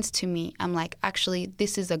makes sense to me, I'm like, actually,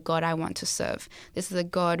 this is a God I want to serve. This is a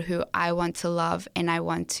God who I want to love, and I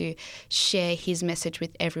want to share his message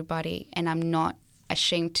with everybody. And I'm not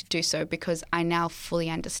ashamed to do so, because I now fully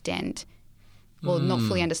understand, well, not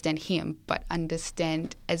fully understand him, but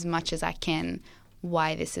understand as much as I can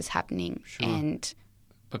why this is happening. Sure. And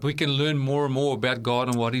But we can learn more and more about God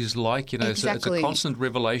and what he's like. It's a Exactly. constant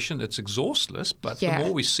revelation. It's exhaustless, but Yeah. the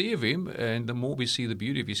more we see of him and the more we see the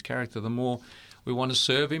beauty of his character, the more we want to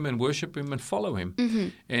serve him and worship him and follow him.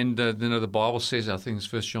 And the Bible says, I think it's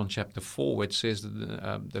 1 John chapter 4, where it says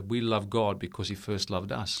that we love God because he first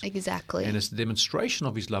loved us. exactly. And it's the demonstration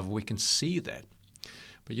of his love. We can see that.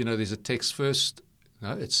 But, there's a text first.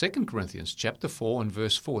 No, it's 2 Corinthians chapter 4 and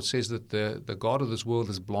verse 4. It says that the God of this world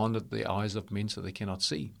has blinded the eyes of men so they cannot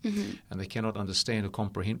see. And they cannot understand or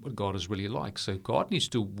comprehend what God is really like. So God needs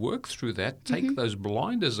to work through that, take those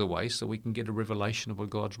blinders away so we can get a revelation of what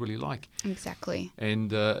God's really like. Exactly.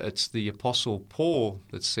 And it's the Apostle Paul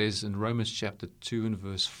that says in Romans chapter 2 and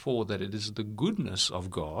verse 4 that it is the goodness of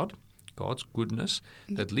God, God's goodness,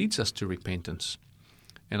 that leads us to repentance.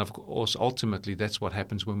 And of course, ultimately, that's what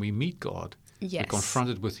happens when we meet God. Yes. We're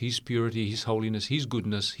confronted with his purity, his holiness, his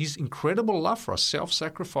goodness, his incredible love for us,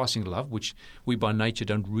 self-sacrificing love, which we by nature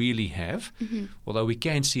don't really have, although we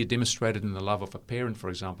can see it demonstrated in the love of a parent, for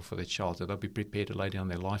example, for their child, that they'll be prepared to lay down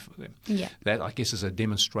their life for them. Yeah. That, I guess, is a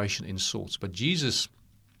demonstration in sorts. But Jesus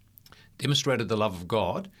demonstrated the love of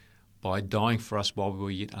God by dying for us while we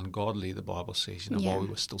were yet ungodly, the Bible says, Yeah. while we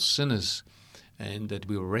were still sinners, and that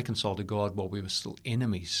we were reconciled to God while we were still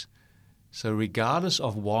enemies. So regardless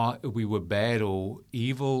of why we were bad or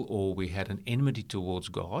evil or we had an enmity towards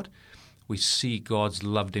God, we see God's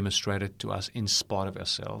love demonstrated to us in spite of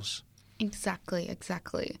ourselves. Exactly.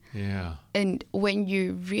 Yeah. And when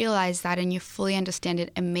you realize that and you fully understand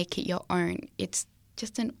it and make it your own, it's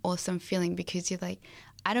just an awesome feeling, because you're like,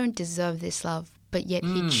 I don't deserve this love, but yet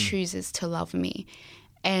he chooses to love me.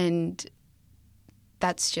 And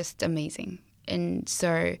that's just amazing. And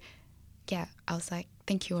so, yeah, I was like,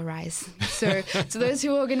 thank you, Arise. So to those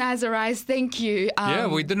who organise Arise, thank you. Yeah,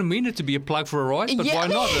 we didn't mean it to be a plug for Arise, but Yeah. why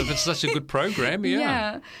not? If it's such a good program,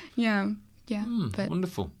 yeah. But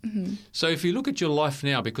Wonderful. So if you look at your life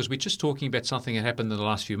now, because we're just talking about something that happened in the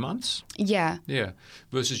last few months, yeah,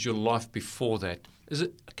 versus your life before that,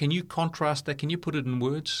 can you contrast that? Can you put it in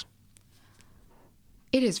words?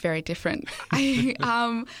 it is very different.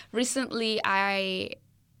 Recently, I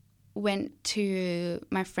went to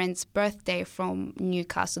my friend's birthday from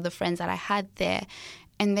Newcastle, the friends that I had there,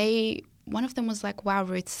 and one of them was like, wow,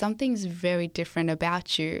 Ruth, something's very different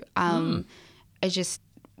about you.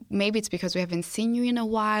 Maybe it's because we haven't seen you in a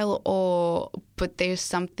while, but there's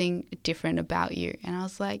something different about you. And I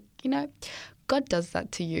was like, God does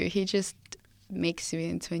that to you. He just makes you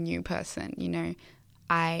into a new person.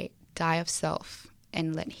 I die of self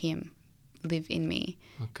and let him live in me.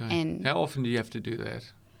 Okay. And how often do you have to do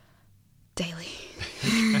that? Daily.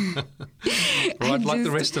 Right, like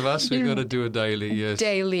the rest of us, we've got to do it daily, yes.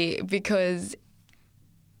 Daily, because,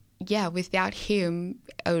 without him,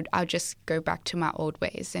 I'll just go back to my old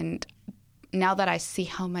ways. And now that I see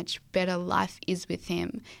how much better life is with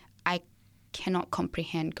him, I cannot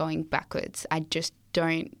comprehend going backwards. I just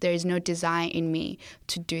don't. There is no desire in me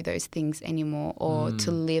to do those things anymore or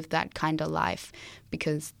to live that kind of life,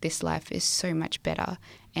 because this life is so much better.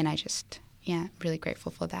 And I just... really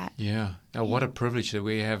grateful for that. Yeah. Now, what a privilege that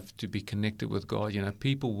we have to be connected with God.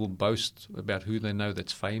 People will boast about who they know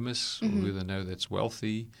that's famous, or who they know that's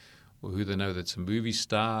wealthy, or who they know that's a movie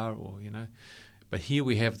star, But here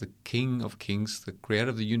we have the King of Kings, the creator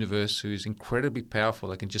of the universe, who is incredibly powerful.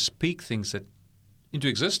 They can just speak things into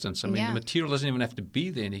existence. I mean, the material doesn't even have to be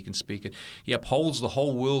there, and he can speak it. He upholds the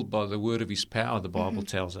whole world by the word of his power, the Bible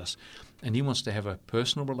tells us. And he wants to have a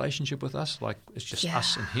personal relationship with us, like it's just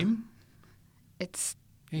us and him.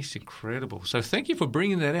 It's incredible. So thank you for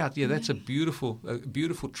bringing that out. Yeah, that's a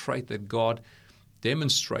beautiful trait that God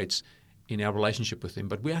demonstrates in our relationship with him.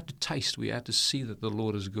 But we have to taste, we have to see that the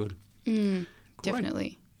Lord is good.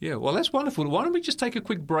 definitely. Yeah, well, that's wonderful. Why don't we just take a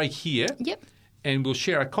quick break here? Yep. And we'll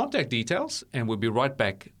share our contact details, and we'll be right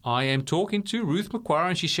back. I am talking to Ruth McQuarrie,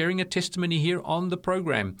 and she's sharing a testimony here on the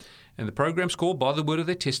program. And the program's called By the Word of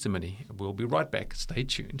Their Testimony. We'll be right back. Stay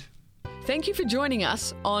tuned. Thank you for joining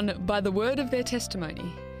us on By the Word of Their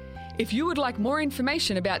Testimony. If you would like more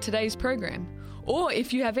information about today's program, or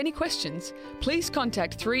if you have any questions, please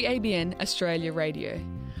contact 3ABN Australia Radio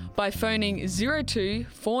by phoning 02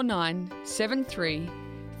 49 73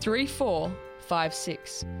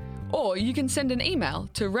 3456. Or you can send an email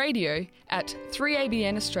to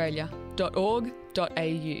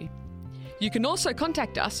radio@3abnaustralia.org.au. You can also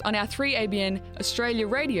contact us on our 3ABN Australia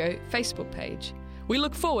Radio Facebook page. We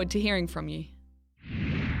look forward to hearing from you.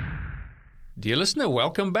 Dear listener,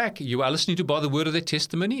 welcome back. You are listening to By the Word of Their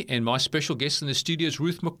Testimony, and my special guest in the studio is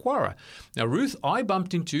Ruth McQuarrie. Now, Ruth, I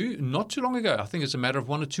bumped into not too long ago. I think it's a matter of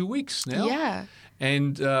 1 or 2 weeks now. Yeah.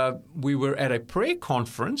 And we were at a prayer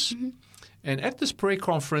conference. Mm-hmm. And at this prayer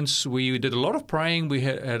conference, we did a lot of praying. We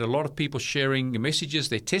had a lot of people sharing messages,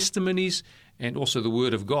 their testimonies, and also the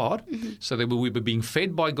Word of God. Mm-hmm. So that we were being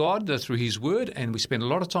fed by God through His Word, and we spent a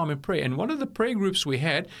lot of time in prayer. And one of the prayer groups we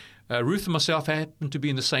had, Ruth and myself happened to be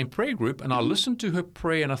in the same prayer group, and I listened to her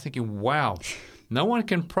prayer, and I'm thinking, wow, no one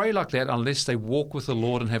can pray like that unless they walk with the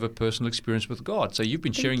Lord and have a personal experience with God. So you've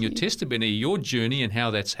been sharing your testimony, your journey, and how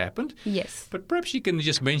that's happened. Yes. But perhaps you can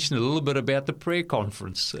just mention a little bit about the prayer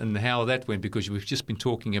conference and how that went, because we've just been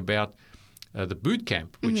talking about the boot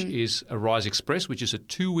camp, which is Arise Express, which is a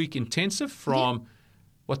 2-week intensive from,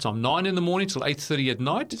 what time, 9 in the morning till 8:30 at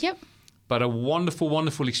night? Yep. But a wonderful,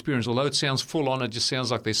 wonderful experience. Although it sounds full on, it just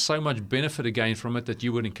sounds like there's so much benefit again from it that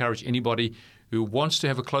you would encourage anybody who wants to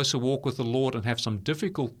have a closer walk with the Lord and have some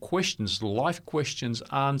difficult questions, life questions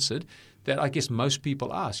answered that I guess most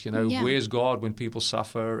people ask. You know, where's God when people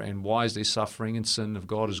suffer, and why is there suffering and sin if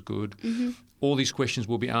God is good? Mm-hmm. All these questions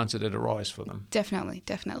will be answered at Arise for them. Definitely.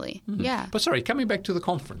 Mm-hmm. Yeah. But sorry, coming back to the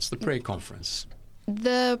conference, the prayer conference.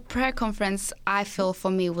 The prayer conference, I feel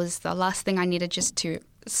for me, was the last thing I needed just to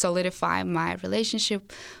solidify my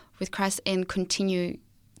relationship with Christ and continue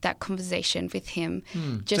that conversation with Him.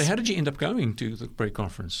 So how did you end up going to the prayer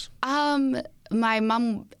conference? My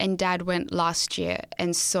mum and dad went last year,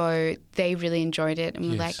 and so they really enjoyed it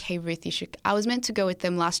and were like, hey, Ruth, you should. I was meant to go with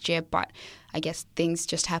them last year, but I guess things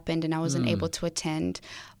just happened and I wasn't able to attend.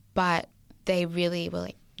 But they really were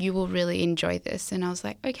like, you will really enjoy this. And I was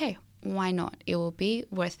like, okay, why not? It will be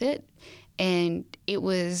worth it. And it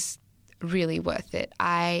was really worth it.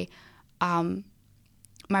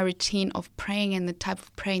 My routine of praying and the type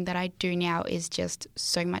of praying that I do now is just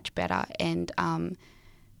so much better. And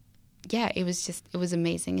it was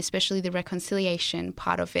amazing, especially the reconciliation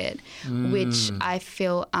part of it, which I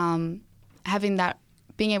feel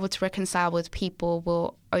being able to reconcile with people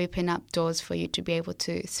will open up doors for you to be able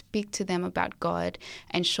to speak to them about God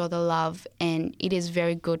and show the love. And it is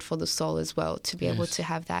very good for the soul as well to be able to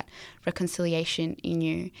have that reconciliation in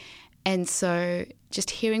you. And so just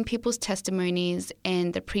hearing people's testimonies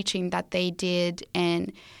and the preaching that they did,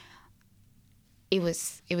 and it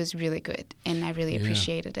was really good, and I really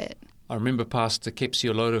appreciated it. I remember Pastor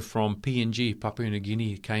Kepsioloto from PNG, Papua New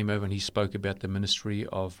Guinea, came over and he spoke about the ministry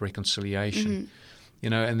of reconciliation. Mm-hmm. You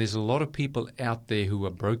know, and there's a lot of people out there who are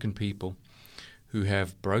broken people, who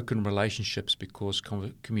have broken relationships because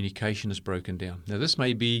communication is broken down. Now, this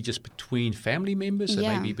may be just between family members, it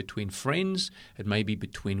may be between friends, it may be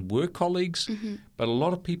between work colleagues, but a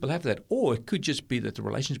lot of people have that. Or it could just be that the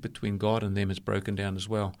relationship between God and them is broken down as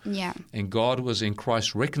well. Yeah. And God was in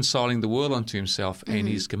Christ reconciling the world unto Himself, and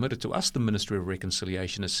He's committed to us the ministry of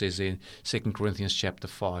reconciliation, it says in 2 Corinthians chapter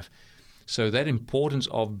 5. So that importance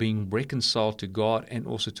of being reconciled to God and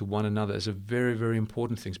also to one another is a very, very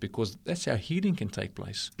important thing, because that's how healing can take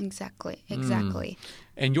place. Exactly.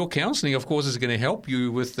 And your counselling, of course, is going to help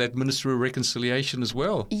you with that ministry of reconciliation as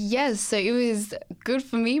well. Yes, so it was good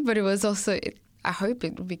for me, but it was also, I hope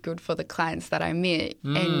it will be good for the clients that I meet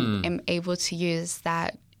and am able to use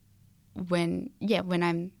that when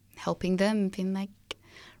I'm helping them, being like,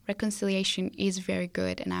 reconciliation is very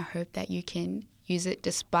good, and I hope that you can use it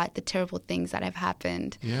despite the terrible things that have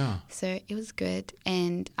happened. Yeah. So it was good.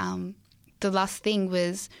 And the last thing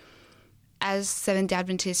was, as Seventh-day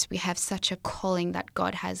Adventists, we have such a calling that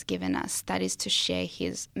God has given us, that is to share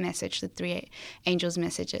His message, the 3 angels'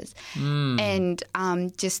 messages. And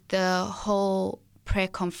just the whole prayer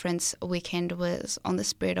conference weekend was on the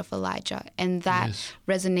spirit of Elijah, and that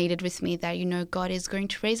resonated with me, that, you know, God is going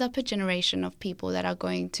to raise up a generation of people that are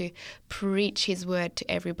going to preach His word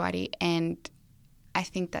to everybody, and I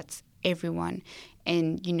think that's everyone.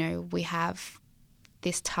 And, you know, we have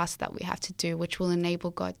this task that we have to do, which will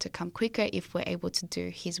enable God to come quicker if we're able to do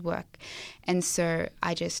his work. And so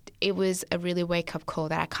it was a really wake-up call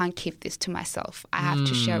that I can't keep this to myself. I have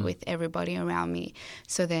to share it with everybody around me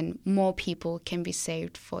so then more people can be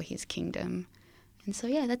saved for his kingdom. And so,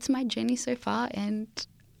 yeah, that's my journey so far, and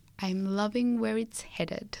I'm loving where it's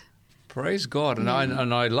headed. Praise God. And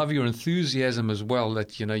I love your enthusiasm as well,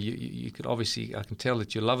 that, you could obviously, I can tell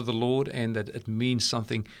that you love the Lord and that it means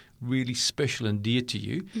something really special and dear to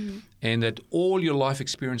you, and that all your life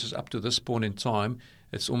experiences up to this point in time,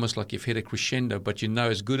 it's almost like you've hit a crescendo, but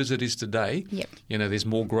as good as it is today, there's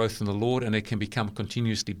more growth in the Lord, and it can become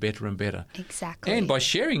continuously better and better. Exactly. And by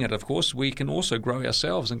sharing it, of course, we can also grow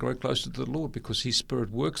ourselves and grow closer to the Lord, because his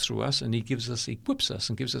Spirit works through us, and he equips us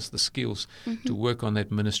and gives us the skills to work on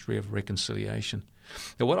that ministry of reconciliation.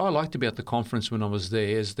 Now, what I liked about the conference when I was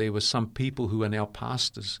there is there were some people who are now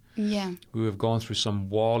pastors who have gone through some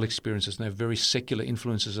wild experiences and have very secular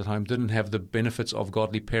influences at home, didn't have the benefits of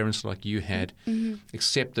godly parents like you had,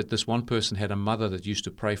 except that this one person had a mother that used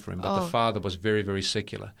to pray for him, but the father was very, very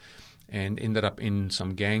secular and ended up in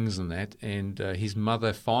some gangs and that. And his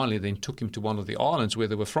mother finally then took him to one of the islands where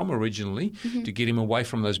they were from originally to get him away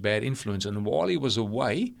from those bad influences. And while he was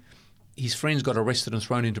away, his friends got arrested and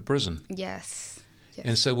thrown into prison. Yes.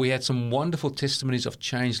 And so we had some wonderful testimonies of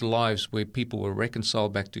changed lives where people were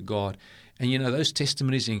reconciled back to God. And, those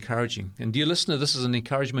testimonies are encouraging. And, dear listener, this is an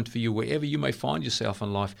encouragement for you wherever you may find yourself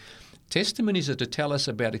in life. Testimonies are to tell us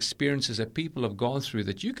about experiences that people have gone through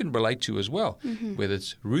that you can relate to as well, whether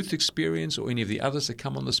it's Ruth's experience or any of the others that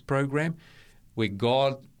come on this program, where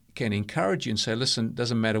God can encourage you and say, listen, it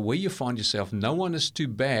doesn't matter where you find yourself, no one is too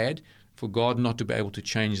bad for God not to be able to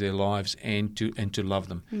change their lives and to love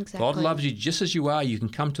them. Exactly. God loves you just as you are. You can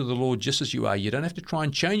come to the Lord just as you are. You don't have to try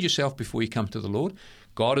and change yourself before you come to the Lord.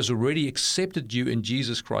 God has already accepted you in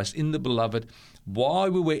Jesus Christ, in the Beloved.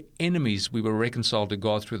 While we were enemies, we were reconciled to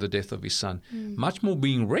God through the death of his Son. Much more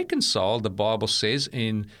being reconciled, the Bible says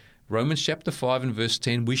in Romans chapter 5 and verse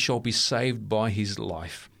 10, we shall be saved by his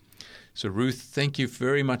life. So, Ruth, thank you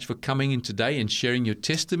very much for coming in today and sharing your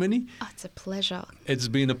testimony. Oh, it's a pleasure. It's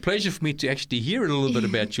been a pleasure for me to actually hear a little bit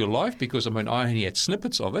about your life, because I only had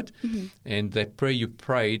snippets of it. And that prayer you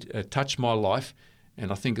prayed touched my life.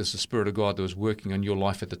 And I think it's the Spirit of God that was working on your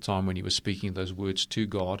life at the time when you were speaking those words to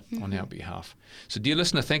God on our behalf. So, dear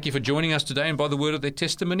listener, thank you for joining us today. And by the word of their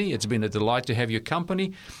testimony, it's been a delight to have your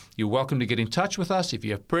company. You're welcome to get in touch with us if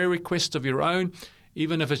you have prayer requests of your own,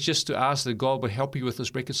 even if it's just to ask that God would help you with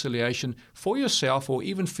this reconciliation for yourself, or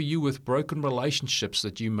even for you with broken relationships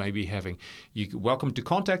that you may be having. You're welcome to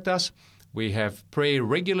contact us. We have prayer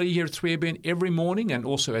regularly here at 3ABN every morning, and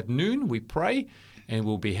also at noon we pray, and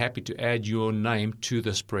we'll be happy to add your name to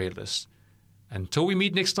this prayer list. Until we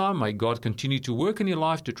meet next time, may God continue to work in your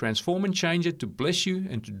life, to transform and change it, to bless you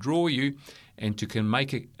and to draw you, and to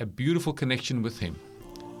make a beautiful connection with him,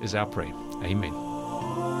 is our prayer. Amen.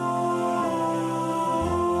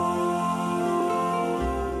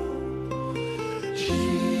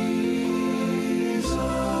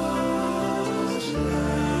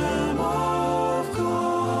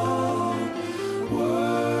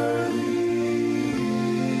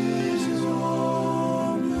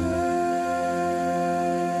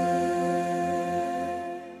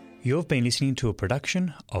 You've been listening to a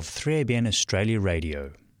production of 3ABN Australia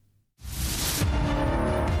Radio.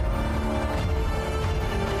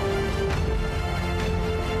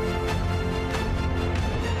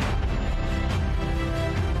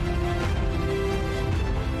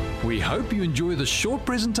 We hope you enjoy this short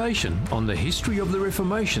presentation on the history of the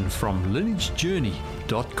Reformation from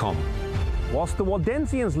lineagejourney.com. Whilst the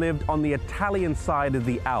Waldensians lived on the Italian side of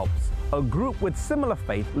the Alps, a group with similar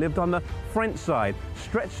faith lived on the French side,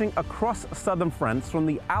 stretching across southern France from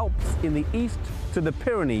the Alps in the east to the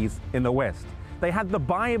Pyrenees in the west. They had the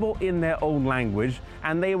Bible in their own language,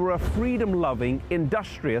 and they were a freedom-loving,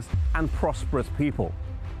 industrious, and prosperous people.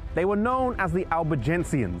 They were known as the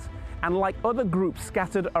Albigensians, and like other groups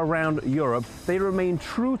scattered around Europe, they remained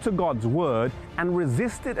true to God's word and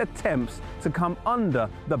resisted attempts to come under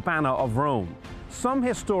the banner of Rome. Some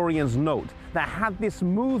historians note that had this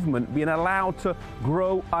movement been allowed to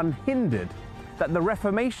grow unhindered, that the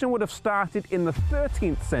Reformation would have started in the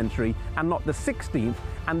 13th century and not the 16th,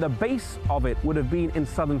 and the base of it would have been in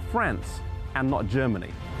southern France and not Germany.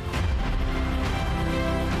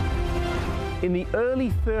 In the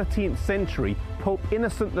early 13th century, Pope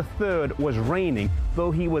Innocent III was reigning,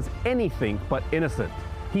 though he was anything but innocent.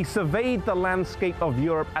 He surveyed the landscape of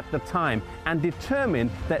Europe at the time and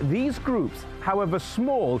determined that these groups, however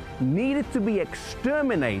small, needed to be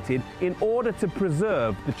exterminated in order to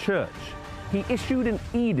preserve the church. he issued an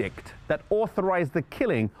edict that authorized the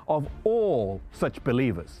killing of all such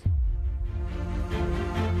believers.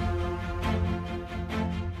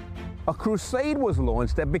 A crusade was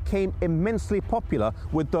launched that became immensely popular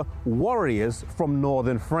with the warriors from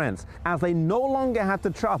northern France, as they no longer had to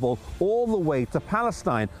travel all the way to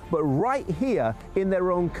Palestine, but right here in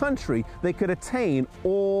their own country, they could attain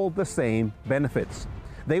all the same benefits.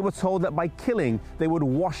 They were told that by killing, they would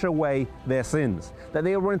wash away their sins, that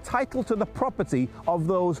they were entitled to the property of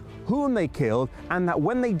those whom they killed, and that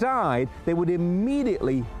when they died, they would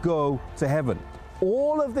immediately go to heaven.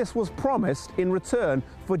 All of this was promised in return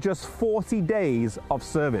for just 40 days of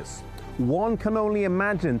service. One can only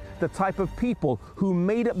imagine the type of people who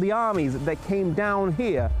made up the armies that came down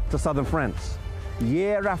here to southern France.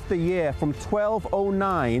 Year after year, from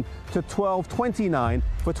 1209 to 1229,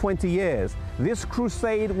 for 20 years, this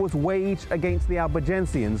crusade was waged against the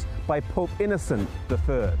Albigensians by Pope Innocent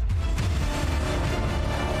III.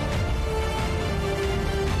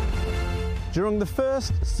 During the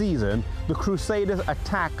first season, the Crusaders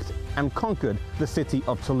attacked and conquered the city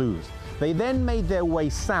of Toulouse. They then made their way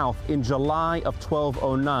south in July of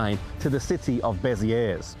 1209 to the city of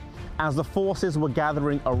Béziers. As the forces were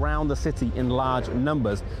gathering around the city in large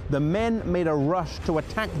numbers, the men made a rush to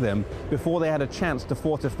attack them before they had a chance to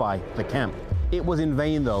fortify the camp. It was in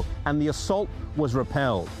vain though, and the assault was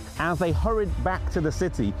repelled. As they hurried back to the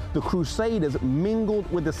city, the Crusaders mingled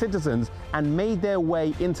with the citizens and made their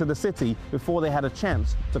way into the city before they had a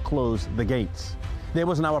chance to close the gates. There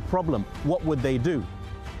was now a problem. What would they do?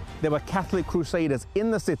 There were Catholic Crusaders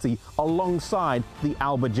in the city alongside the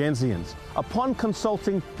Albigensians. Upon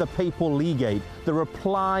consulting the papal legate, the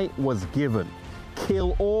reply was given: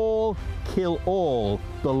 kill all,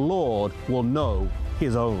 the Lord will know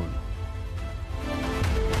his own.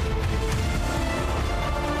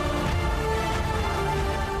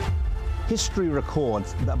 History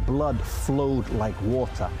records that blood flowed like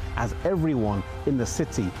water as everyone in the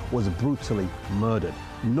city was brutally murdered.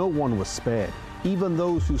 No one was spared. Even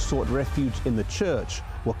those who sought refuge in the church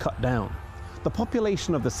were cut down. The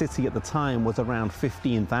population of the city at the time was around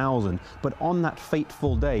 15,000, but on that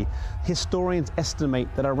fateful day, historians estimate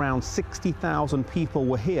that around 60,000 people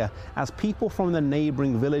were here, as people from the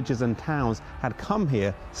neighboring villages and towns had come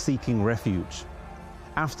here seeking refuge.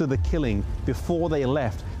 After the killing, before they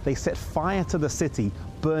left, they set fire to the city,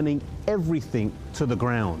 burning everything to the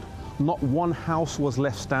ground. Not one house was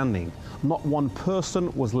left standing. Not one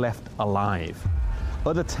person was left alive.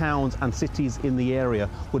 Other towns and cities in the area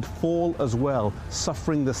would fall as well,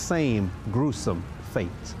 suffering the same gruesome fate.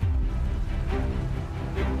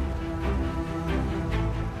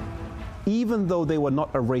 Even though they were not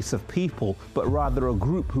a race of people, but rather a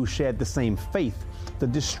group who shared the same faith, the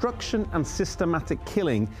destruction and systematic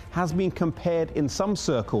killing has been compared in some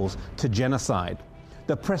circles to genocide.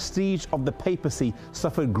 The prestige of the papacy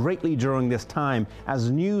suffered greatly during this time as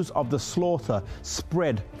news of the slaughter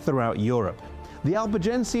spread throughout Europe. The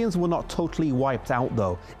Albigensians were not totally wiped out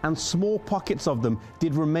though, and small pockets of them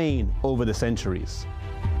did remain over the centuries.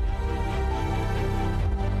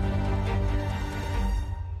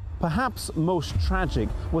 Perhaps most tragic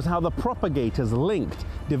was how the propagators linked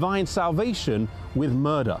divine salvation with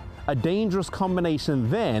murder, a dangerous combination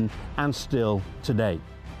then and still today.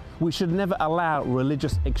 We should never allow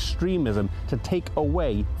religious extremism to take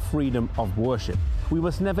away freedom of worship. We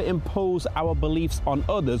must never impose our beliefs on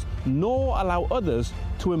others, nor allow others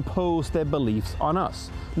to impose their beliefs on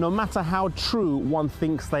us. No matter how true one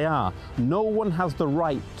thinks they are, no one has the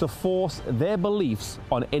right to force their beliefs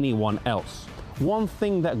on anyone else. One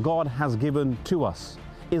thing that God has given to us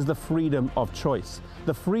is the freedom of choice,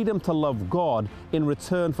 the freedom to love God in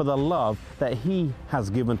return for the love that He has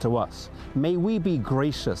given to us. May we be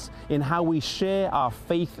gracious in how we share our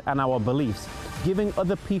faith and our beliefs, giving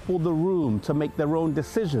other people the room to make their own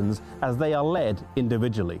decisions as they are led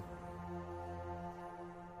individually.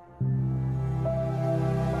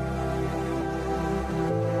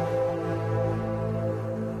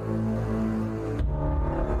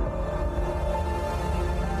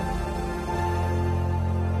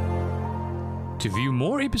 To view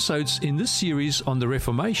more episodes in this series on the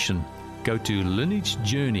Reformation, go to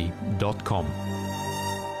lineagejourney.com.